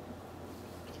 Oh,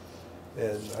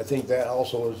 And I think that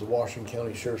also is the Washington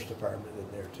County Sheriff's Department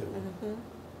in there too.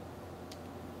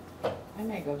 Mhm. I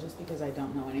may go just because I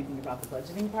don't know anything about the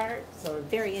budgeting part, so.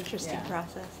 Very interesting Yeah.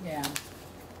 process. Yeah.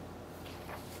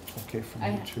 Okay for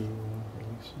I me ha- to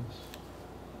release this?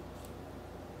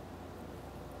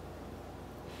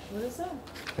 What is that?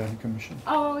 Planning Commission?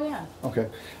 Oh, yeah. Okay.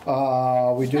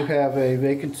 We do have a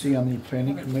vacancy on the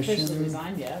Planning Haven't officially Commission,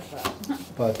 resigned yet,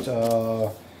 but. but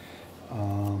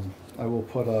I will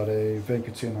put out a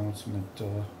vacancy announcement,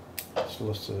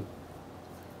 solicit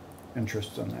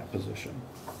interest in that position.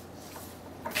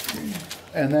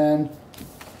 And then,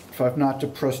 if I've not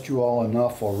depressed you all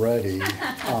enough already,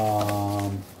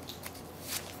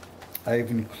 I've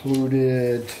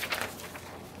included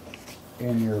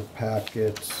in your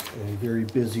packets a very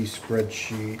busy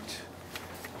spreadsheet.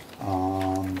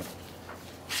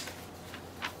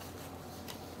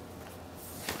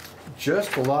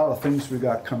 Just a lot of things we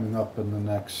got coming up in the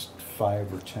next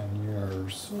 5 or 10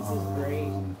 years. This is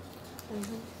great.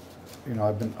 You know,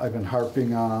 I've been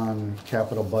harping on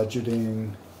capital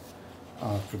budgeting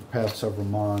for the past several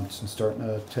months and starting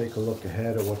to take a look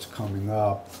ahead at what's coming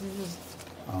up.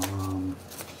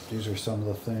 These are some of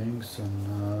the things,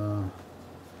 and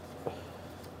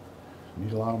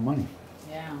need a lot of money.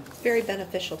 Yeah. It's very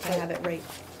beneficial to have it right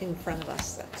in front of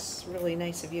us. That's really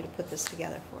nice of you to put this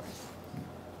together for us.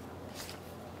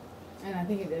 And I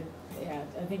think it did, yeah,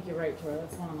 I think you're right, Tori,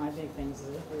 that's one of my big things,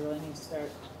 is if we really need to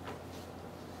start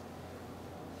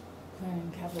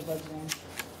planning capital budgeting.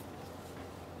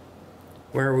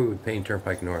 Where are we with Payne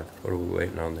Turnpike North? What are we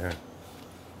waiting on there?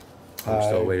 We're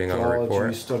still waiting on a Hydrology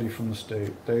report? study from the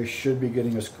state. They should be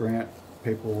getting us grant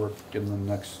paperwork in the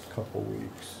next couple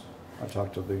weeks. I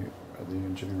talked to the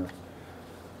engineer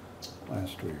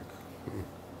last week.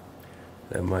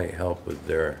 That might help with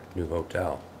their new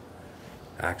hotel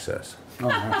access. All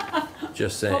right.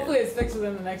 Just saying. Hopefully it's fixed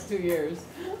within the next 2 years,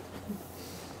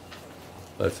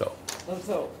 Let's hope. let's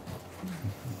hope.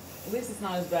 At least it's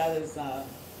not as bad as,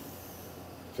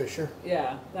 Fisher?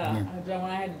 yeah, that, when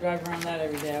I had to drive around that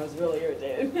every day, I was really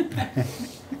irritated.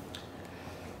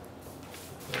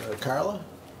 Carla?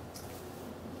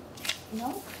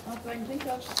 No, not that I can think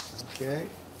of. Okay.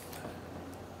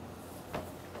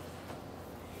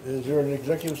 Is there an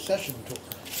executive session to?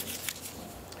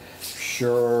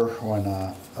 Sure, why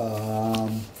not?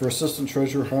 For assistant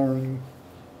treasurer hiring,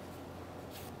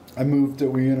 I moved that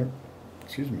we enter,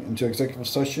 into executive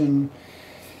session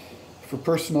for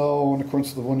personnel in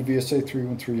accordance with the 1 VSA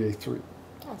 313A3.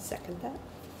 I'll second that.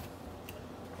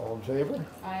 All in favor?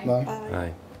 I, No?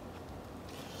 Aye.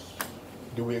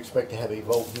 Do we expect to have a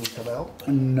vote when we come out?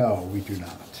 No, we do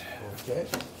not. Okay.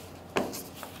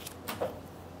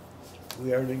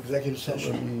 We are in executive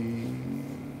session.